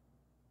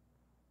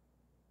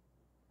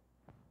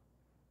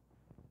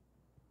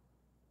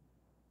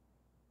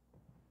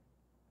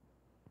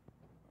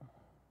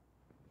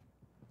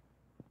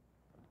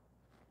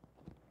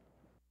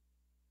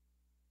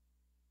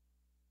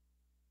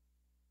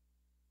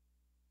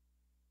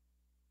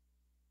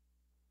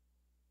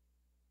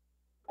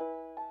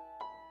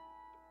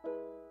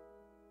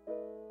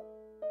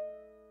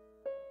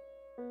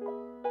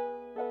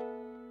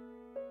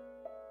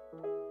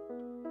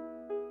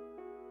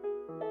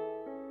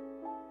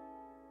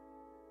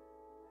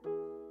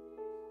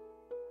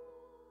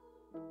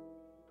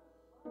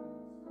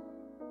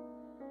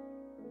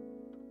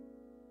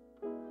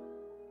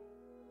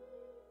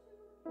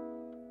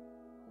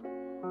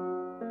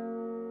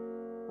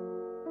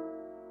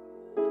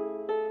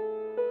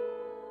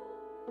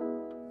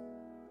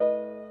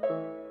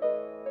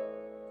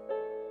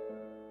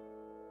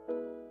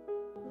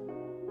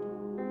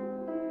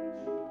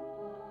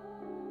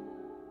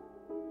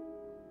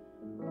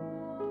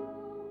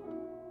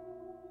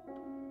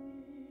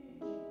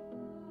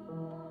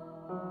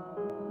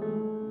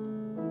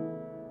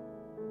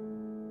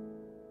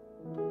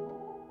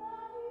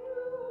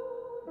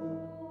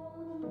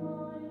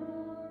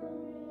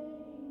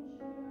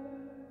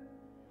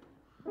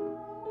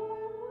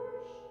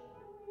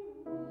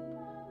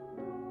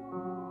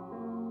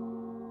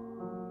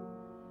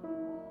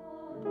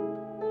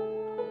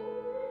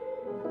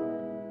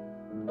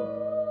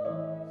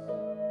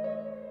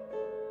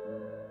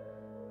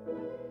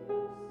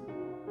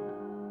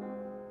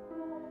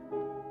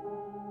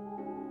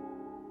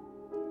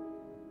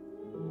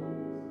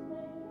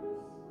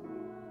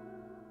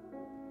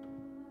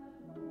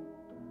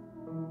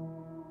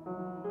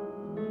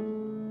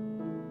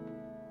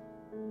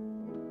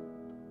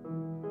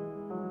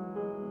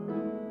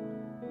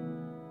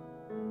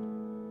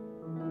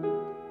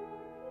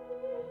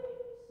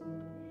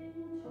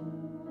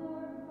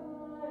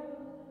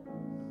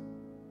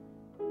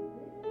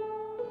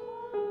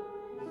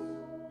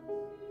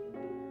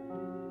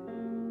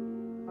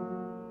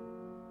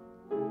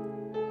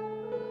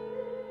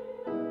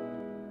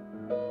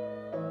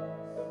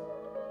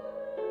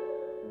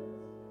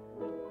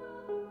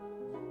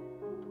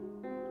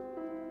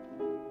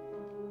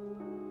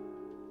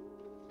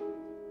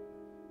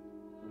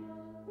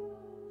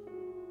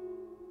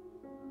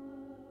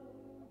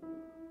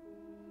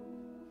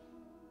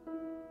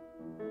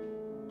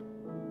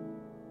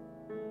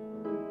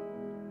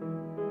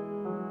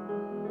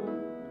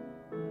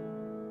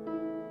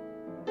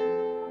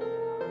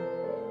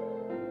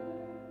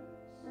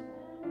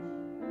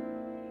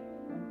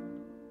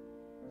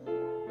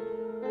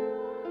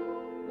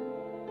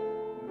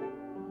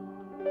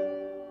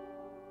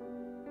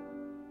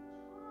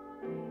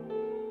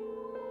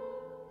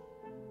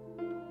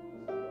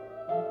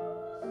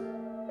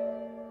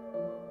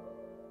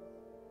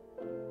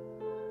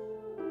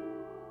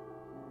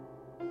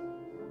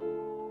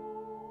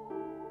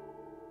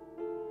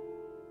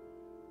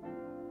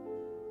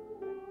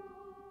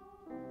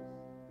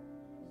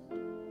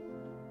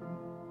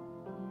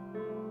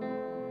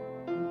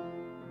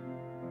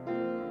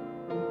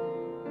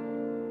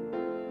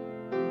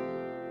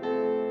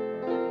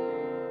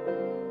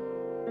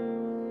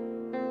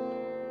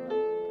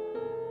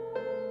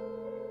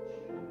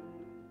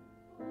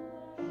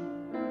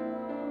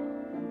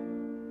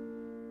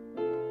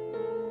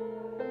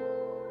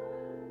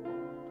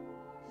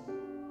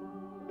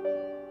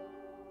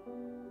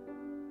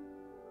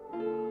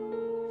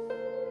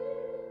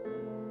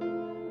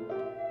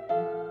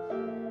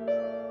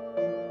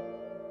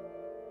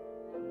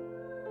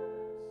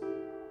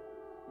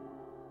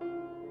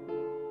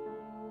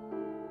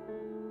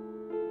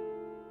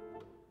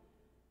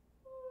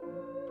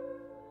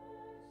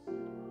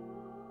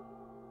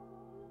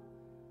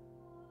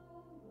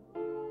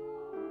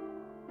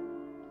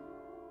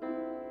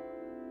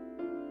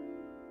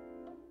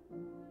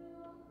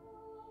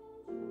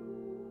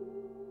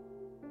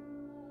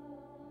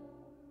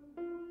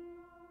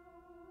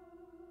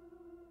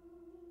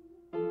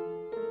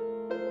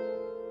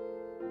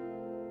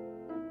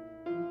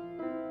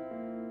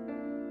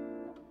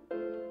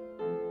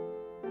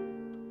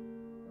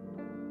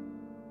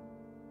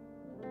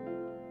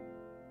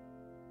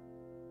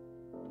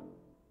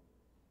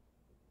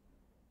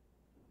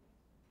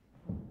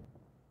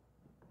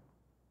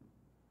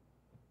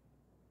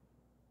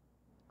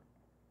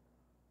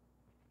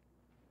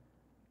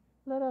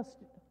 Let us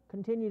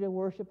continue to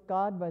worship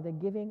God by the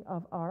giving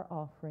of our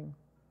offering.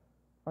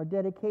 Our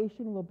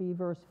dedication will be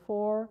verse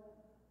 4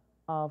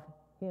 of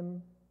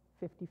hymn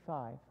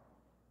 55.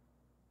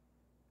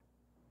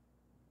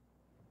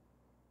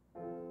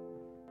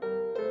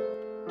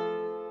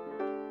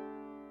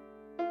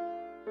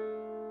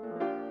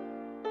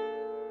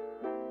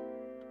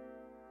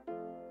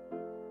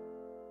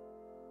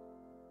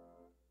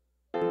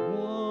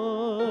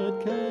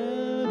 What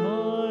can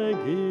I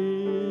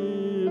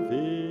give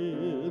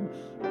him,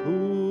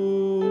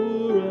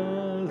 poor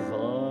as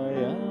I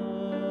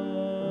am?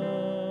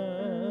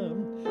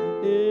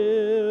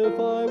 If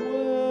I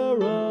were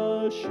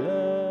a shepherd,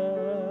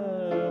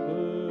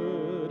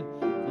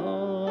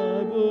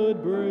 I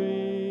would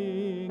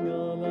bring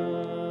a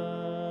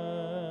lamb.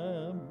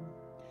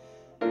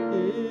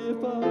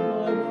 If I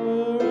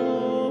were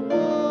a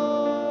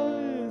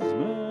wise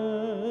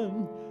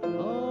man,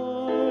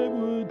 I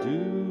would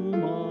do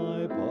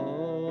my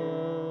part.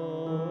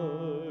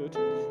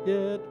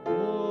 Yet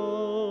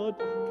what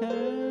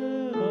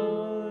can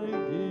I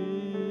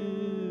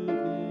give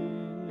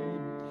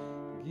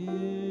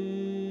him?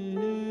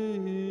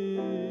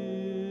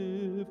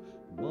 Give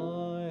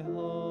my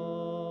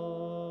heart.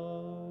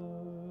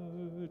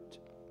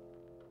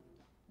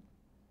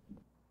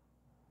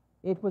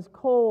 It was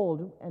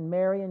cold, and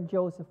Mary and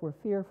Joseph were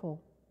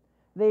fearful.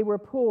 They were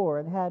poor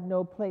and had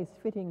no place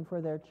fitting for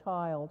their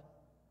child.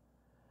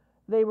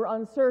 They were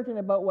uncertain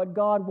about what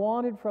God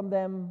wanted from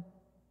them,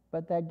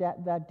 but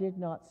that did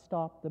not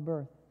stop the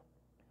birth.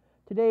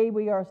 Today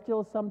we are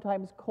still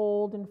sometimes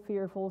cold and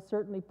fearful,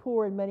 certainly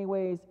poor in many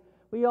ways.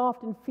 We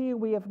often feel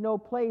we have no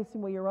place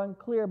and we are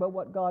unclear about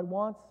what God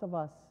wants of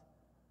us.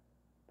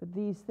 But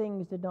these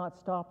things did not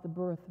stop the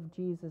birth of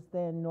Jesus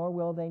then, nor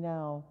will they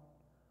now.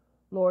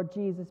 Lord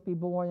Jesus, be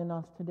born in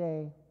us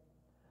today.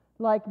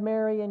 Like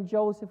Mary and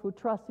Joseph who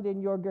trusted in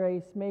your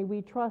grace, may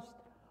we trust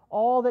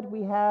all that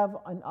we have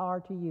and are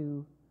to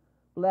you.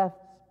 Bless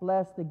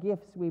the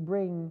gifts we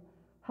bring.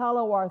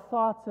 Hallow our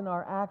thoughts and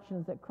our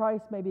actions, that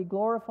Christ may be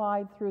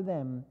glorified through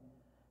them,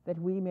 that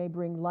we may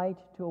bring light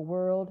to a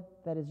world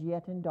that is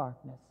yet in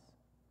darkness.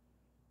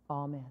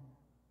 Amen.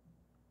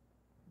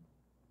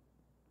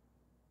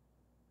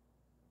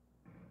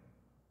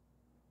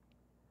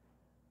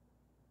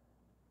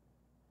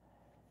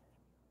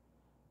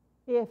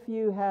 If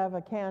you have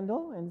a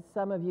candle, and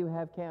some of you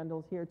have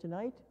candles here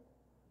tonight,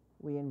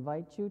 we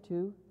invite you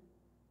to,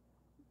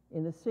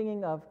 in the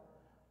singing of,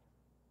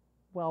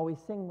 while we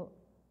sing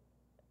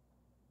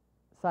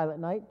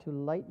Silent Night, to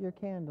light your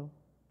candle.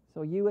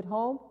 So you at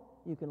home,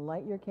 you can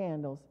light your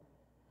candles.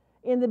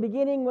 In the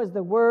beginning was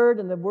the Word,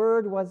 and the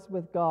Word was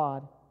with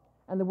God,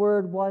 and the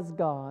Word was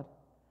God.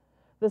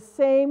 The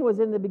same was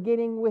in the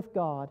beginning with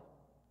God.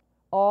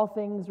 All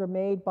things were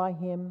made by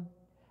him,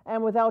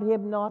 and without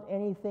him not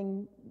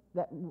anything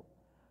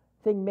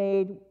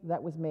made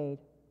that was made.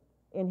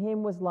 In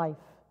him was life,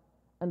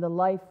 and the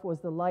life was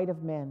the light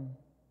of men.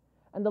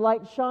 And the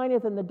light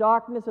shineth in the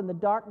darkness, and the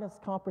darkness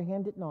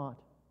comprehend it not.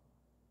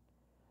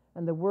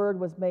 And the Word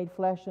was made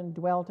flesh and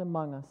dwelt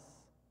among us,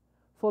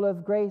 full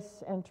of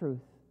grace and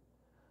truth.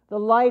 The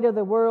light of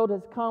the world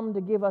has come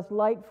to give us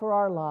light for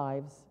our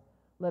lives.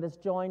 Let us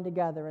join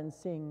together and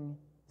sing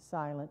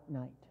Silent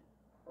Night.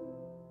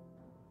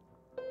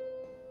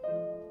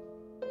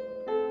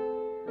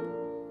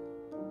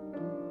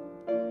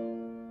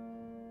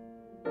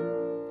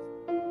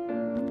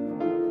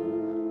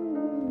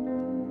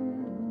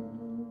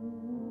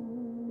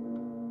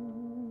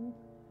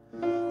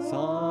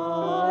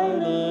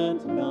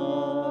 Silent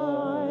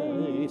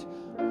night,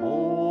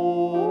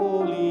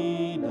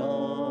 holy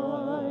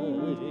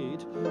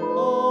night,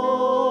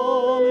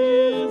 all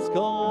is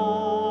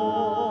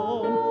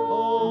gone,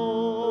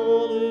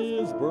 all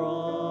is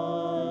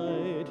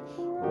bright.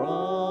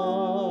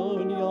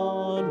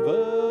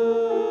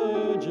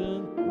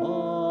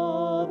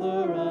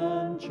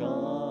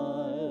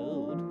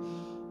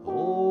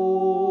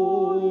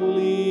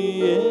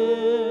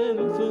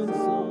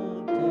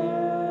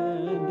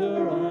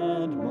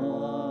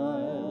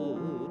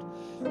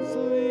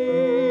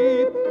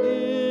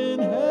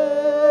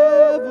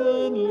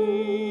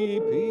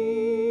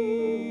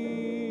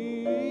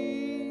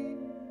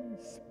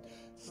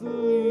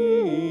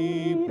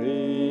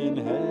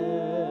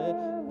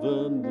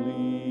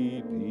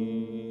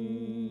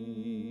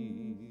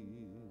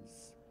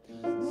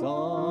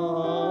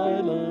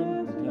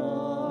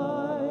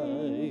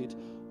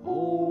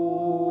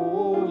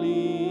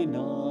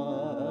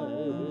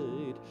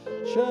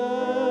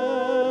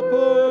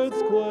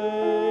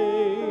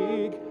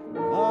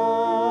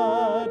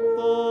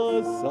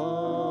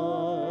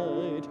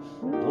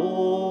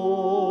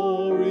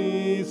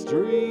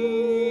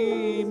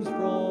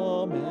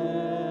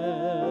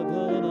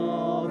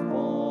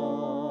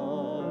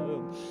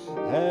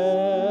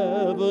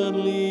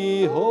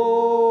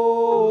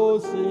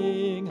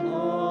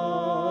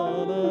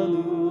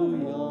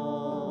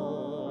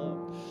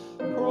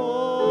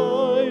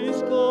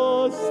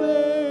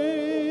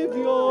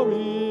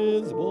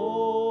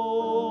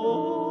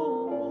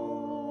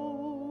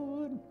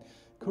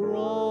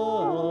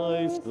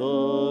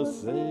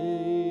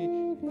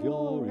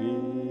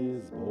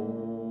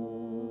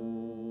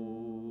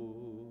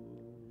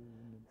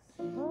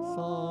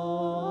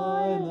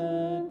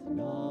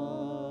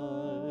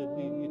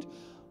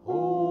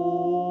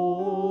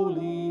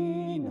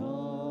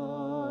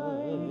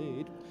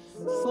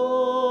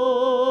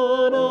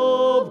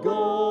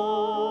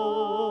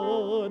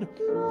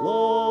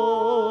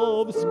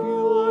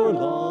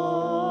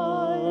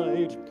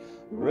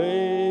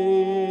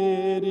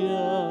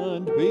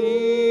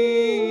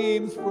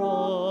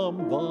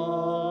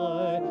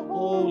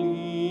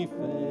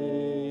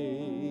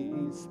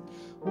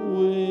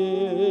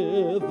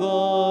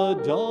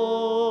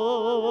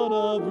 dawn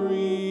of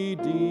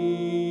redeeming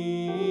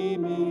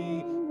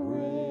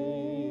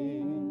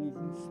grace.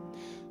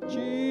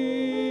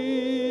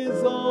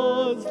 Jesus,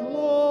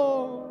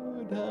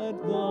 Lord,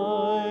 at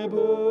thy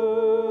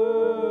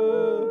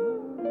birth.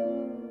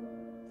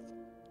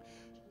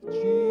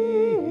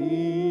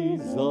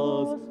 Jesus,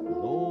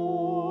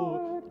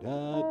 Lord, at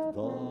thy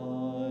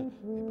birth.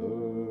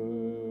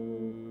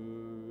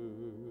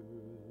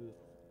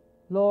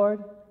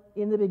 Lord,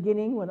 in the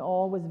beginning, when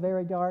all was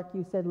very dark,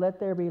 you said, "Let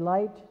there be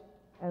light,"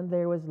 and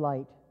there was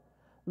light.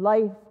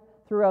 Life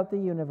throughout the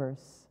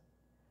universe.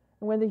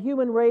 And when the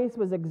human race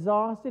was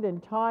exhausted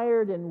and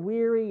tired and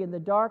weary in the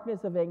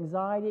darkness of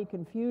anxiety,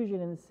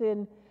 confusion, and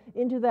sin,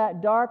 into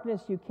that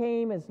darkness you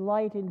came as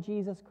light in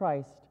Jesus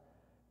Christ.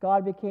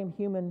 God became a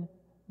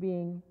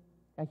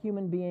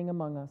human being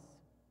among us.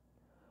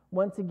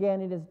 Once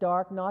again, it is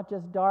dark, not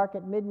just dark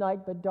at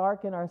midnight, but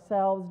dark in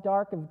ourselves,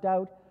 dark of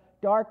doubt,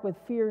 dark with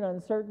fear and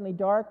uncertainty,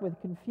 dark with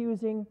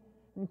confusing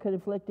and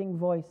conflicting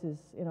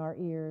voices in our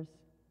ears.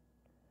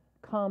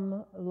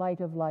 Come,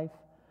 light of life,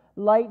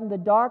 lighten the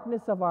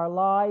darkness of our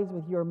lives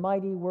with your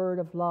mighty word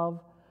of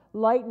love.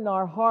 Lighten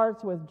our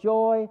hearts with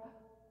joy,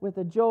 with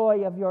the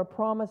joy of your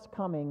promised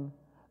coming.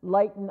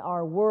 Lighten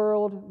our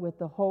world with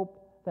the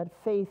hope that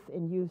faith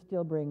in you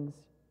still brings.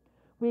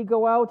 We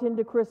go out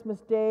into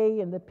Christmas Day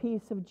in the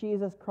peace of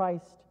Jesus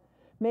Christ.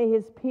 May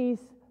his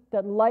peace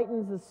that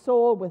lightens the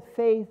soul with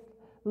faith,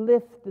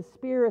 lift the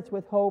spirits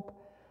with hope,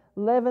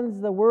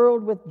 leavens the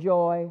world with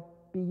joy,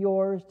 be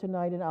yours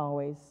tonight and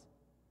always.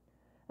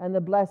 And the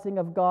blessing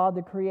of God,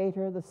 the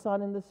Creator, the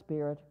Son, and the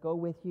Spirit go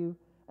with you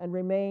and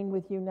remain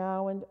with you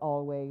now and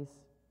always.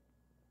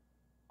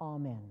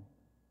 Amen.